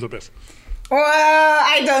a little bit. Well,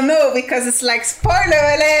 I don't know, because it's like spoiler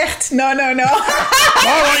alert. No. All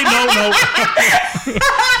right, no.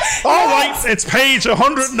 All right, it's page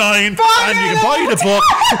 109, spoiler and you can buy the book.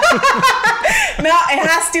 No, it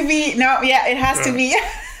has to be. No, yeah, it has to be.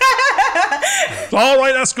 All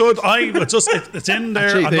right, that's good. It's in there.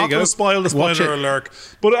 Actually, I'm not going to spoil the spoiler alert.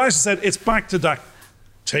 But as I said, it's back to that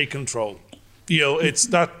take control. It's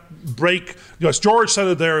that break. As George said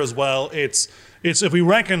it there as well. It's if we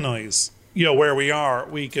recognise where we are,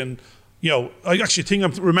 we can, I actually think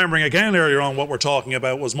I'm remembering again earlier on what we're talking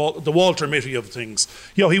about was the Walter Mitty of things.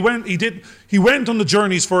 He went on the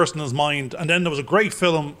journeys first in his mind, and then there was a great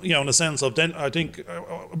film, in the sense of, then I think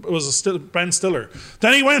it was Ben Stiller.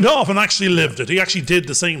 Then he went off and actually lived it. He actually did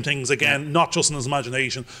the same things again, not just in his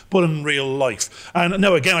imagination, but in real life. And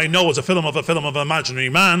now again, I know it's a film of an imaginary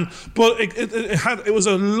man, but it was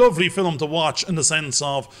a lovely film to watch in the sense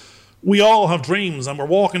of, we all have dreams, and we're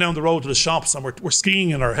walking down the road to the shops, and we're skiing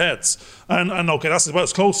in our heads. And okay, that's about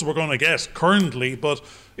as close as we're going to get currently. But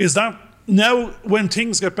is that now, when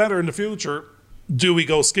things get better in the future, do we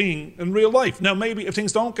go skiing in real life? Now, maybe if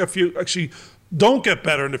things don't get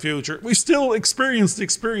better in the future, we still experienced the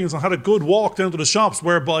experience and had a good walk down to the shops,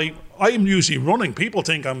 whereby I'm usually running. People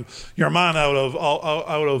think I'm your man out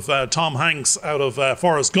of Tom Hanks out of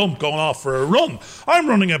Forrest Gump going off for a run. I'm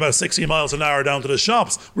running about 60 miles an hour down to the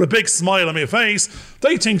shops with a big smile on my face.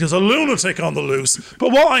 They think there's a lunatic on the loose,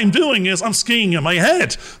 but what I'm doing is I'm skiing in my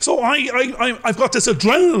head. So I've got this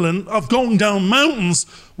adrenaline of going down mountains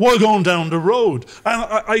while going down the road, and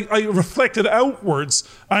I reflect it outwards,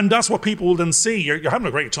 and that's what people will then see. You're having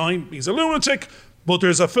a great time. He's a lunatic. But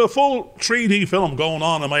there's a full 3D film going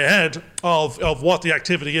on in my head of what the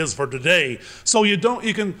activity is for today. So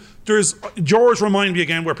George reminded me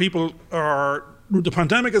again where people are, the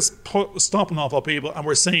pandemic is stopping off of people, and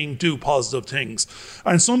we're saying do positive things.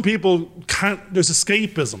 And some people can't, there's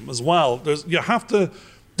escapism as well.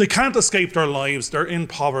 They can't escape their lives. They're in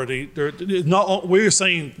poverty. We're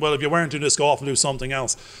saying, well, if you weren't doing this, go off and do something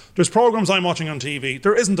else. There's programs I'm watching on TV.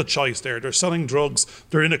 There isn't a choice there. They're selling drugs.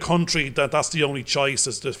 They're in a country that's the only choice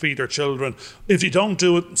is to feed their children. If you don't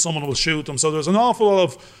do it, someone will shoot them. So there's an awful lot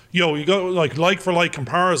of, you got like for like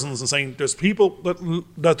comparisons, and saying there's people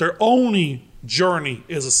that their only journey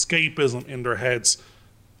is escapism in their heads,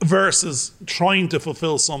 versus trying to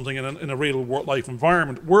fulfill something in a real life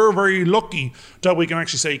environment. We're very lucky that we can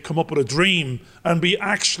actually say, come up with a dream and be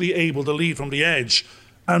actually able to lead from the edge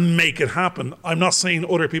and make it happen. I'm not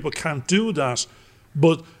saying other people can't do that,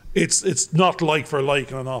 but it's not like for like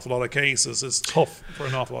in an awful lot of cases. It's tough for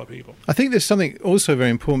an awful lot of people. I think there's something also very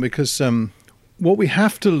important, because what we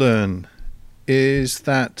have to learn is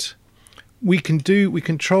that we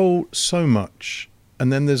control so much,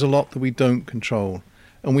 and then there's a lot that we don't control.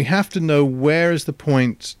 And we have to know where is the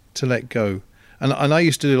point to let go. And I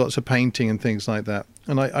used to do lots of painting and things like that.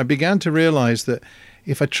 And I began to realize that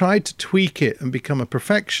if I tried to tweak it and become a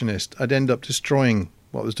perfectionist, I'd end up destroying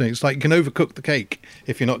what I was doing. It's like you can overcook the cake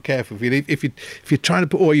if you're not careful. If you're trying to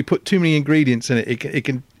put, or you put too many ingredients in it,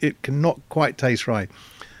 it can not quite taste right.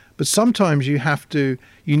 But sometimes you have to,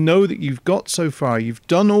 that you've got so far, you've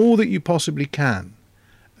done all that you possibly can,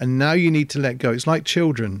 and now you need to let go. It's like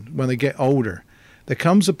children when they get older. There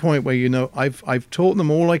comes a point where I've taught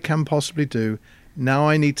them all I can possibly do. Now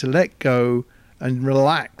I need to let go and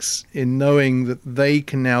relax in knowing that they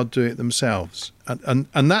can now do it themselves. And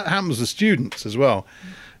that happens to students as well.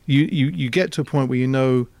 You get to a point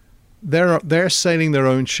where they're sailing their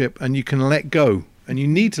own ship, and you can let go. And you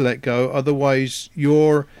need to let go, otherwise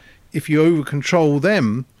if you over control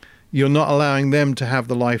them, you're not allowing them to have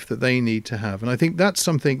the life that they need to have. And I think that's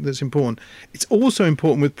something that's important. It's also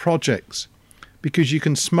important with projects, because you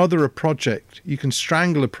can smother a project, you can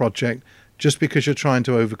strangle a project just because you're trying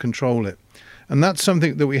to over control it. And that's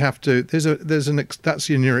something that we have to, that's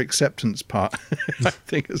in your acceptance part, I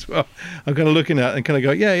think, as well. I'm kind of looking at it and kind of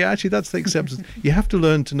go, yeah, actually that's the acceptance. You have to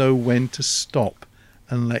learn to know when to stop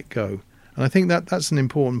and let go. And I think that's an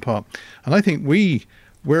important part. And I think we're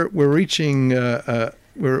reaching,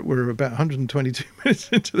 we're about 122 minutes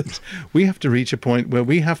into this. We have to reach a point where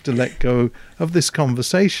we have to let go of this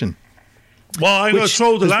conversation. Well, I'm going to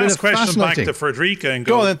throw the last question back to Frederica and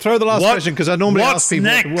go. Go on, then throw the last question, because I normally ask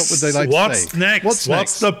people what would they like to say. What's next?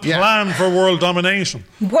 What's the plan for world domination?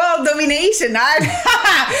 World domination.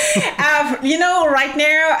 Right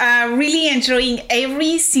now, really enjoying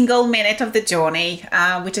every single minute of the journey,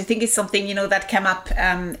 which I think is something, that came up.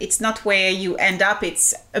 It's not where you end up,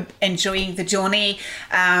 it's enjoying the journey.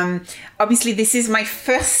 Obviously, this is my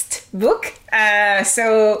first book.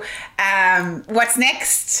 So what's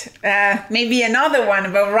next? Maybe another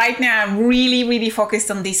one, but right now I'm really, really focused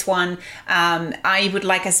on this one. I would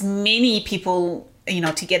like as many people,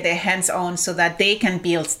 to get their hands on, so that they can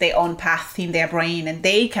build their own path in their brain and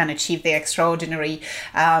they can achieve their extraordinary.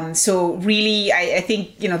 So really, I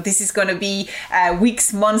think, this is going to be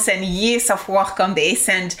weeks, months and years of work on this,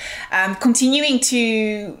 and continuing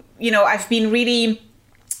to, I've been really,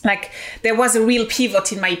 there was a real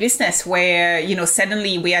pivot in my business where,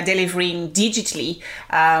 suddenly we are delivering digitally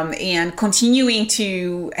and continuing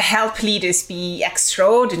to help leaders be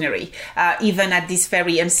extraordinary, even at this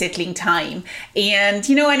very unsettling time. And,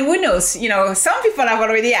 and who knows, some people have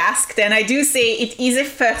already asked, and I do say it is a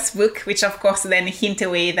first book, which of course then hint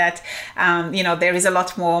away that, there is a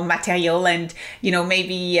lot more material and,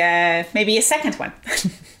 maybe a second one.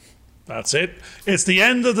 That's it. It's the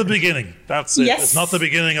end of the beginning. That's it. Yes. It's not the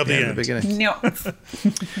beginning of the end. No.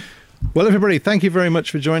 Well, everybody, thank you very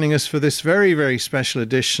much for joining us for this very, very special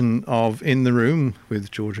edition of In the Room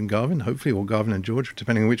with George and Garvin, hopefully, or Garvin and George,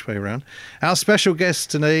 depending on which way around. Our special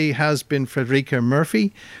guest today has been Frederica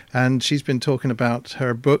Murphy, and she's been talking about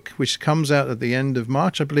her book, which comes out at the end of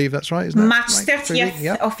March, I believe that's right, isn't it? March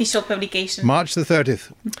 30th, official publication. March the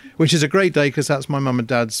 30th, which is a great day because that's my mum and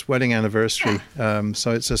dad's wedding anniversary.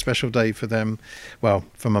 So it's a special day for them. Well,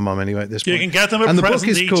 for my mum anyway at this point. You can get them a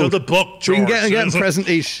present each of the book, George. We can get a present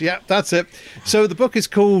each. Yeah, that's it. So the book is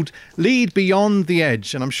called Lead Beyond the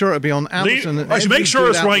Edge, and I'm sure it'll be on Amazon. I should make sure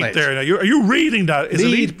it's right there. Now, are you reading that? Is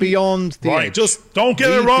Lead Beyond the Edge. Just don't get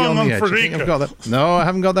it wrong on Frederica. No, I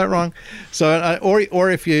haven't got that wrong. So, or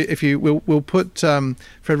if you, we'll put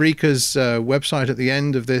Frederica's website at the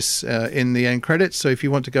end of this in the end credits. So if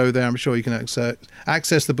you want to go there, I'm sure you can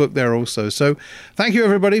access the book there also. So thank you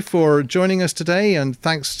everybody for joining us today, and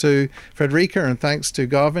thanks to Frederica and thanks to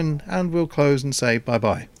Garvin, and we'll close and say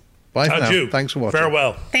bye-bye. Bye for now. Thanks for watching.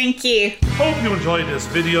 Farewell. Thank you. Hope you enjoyed this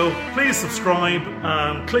video. Please subscribe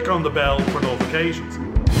and click on the bell for notifications.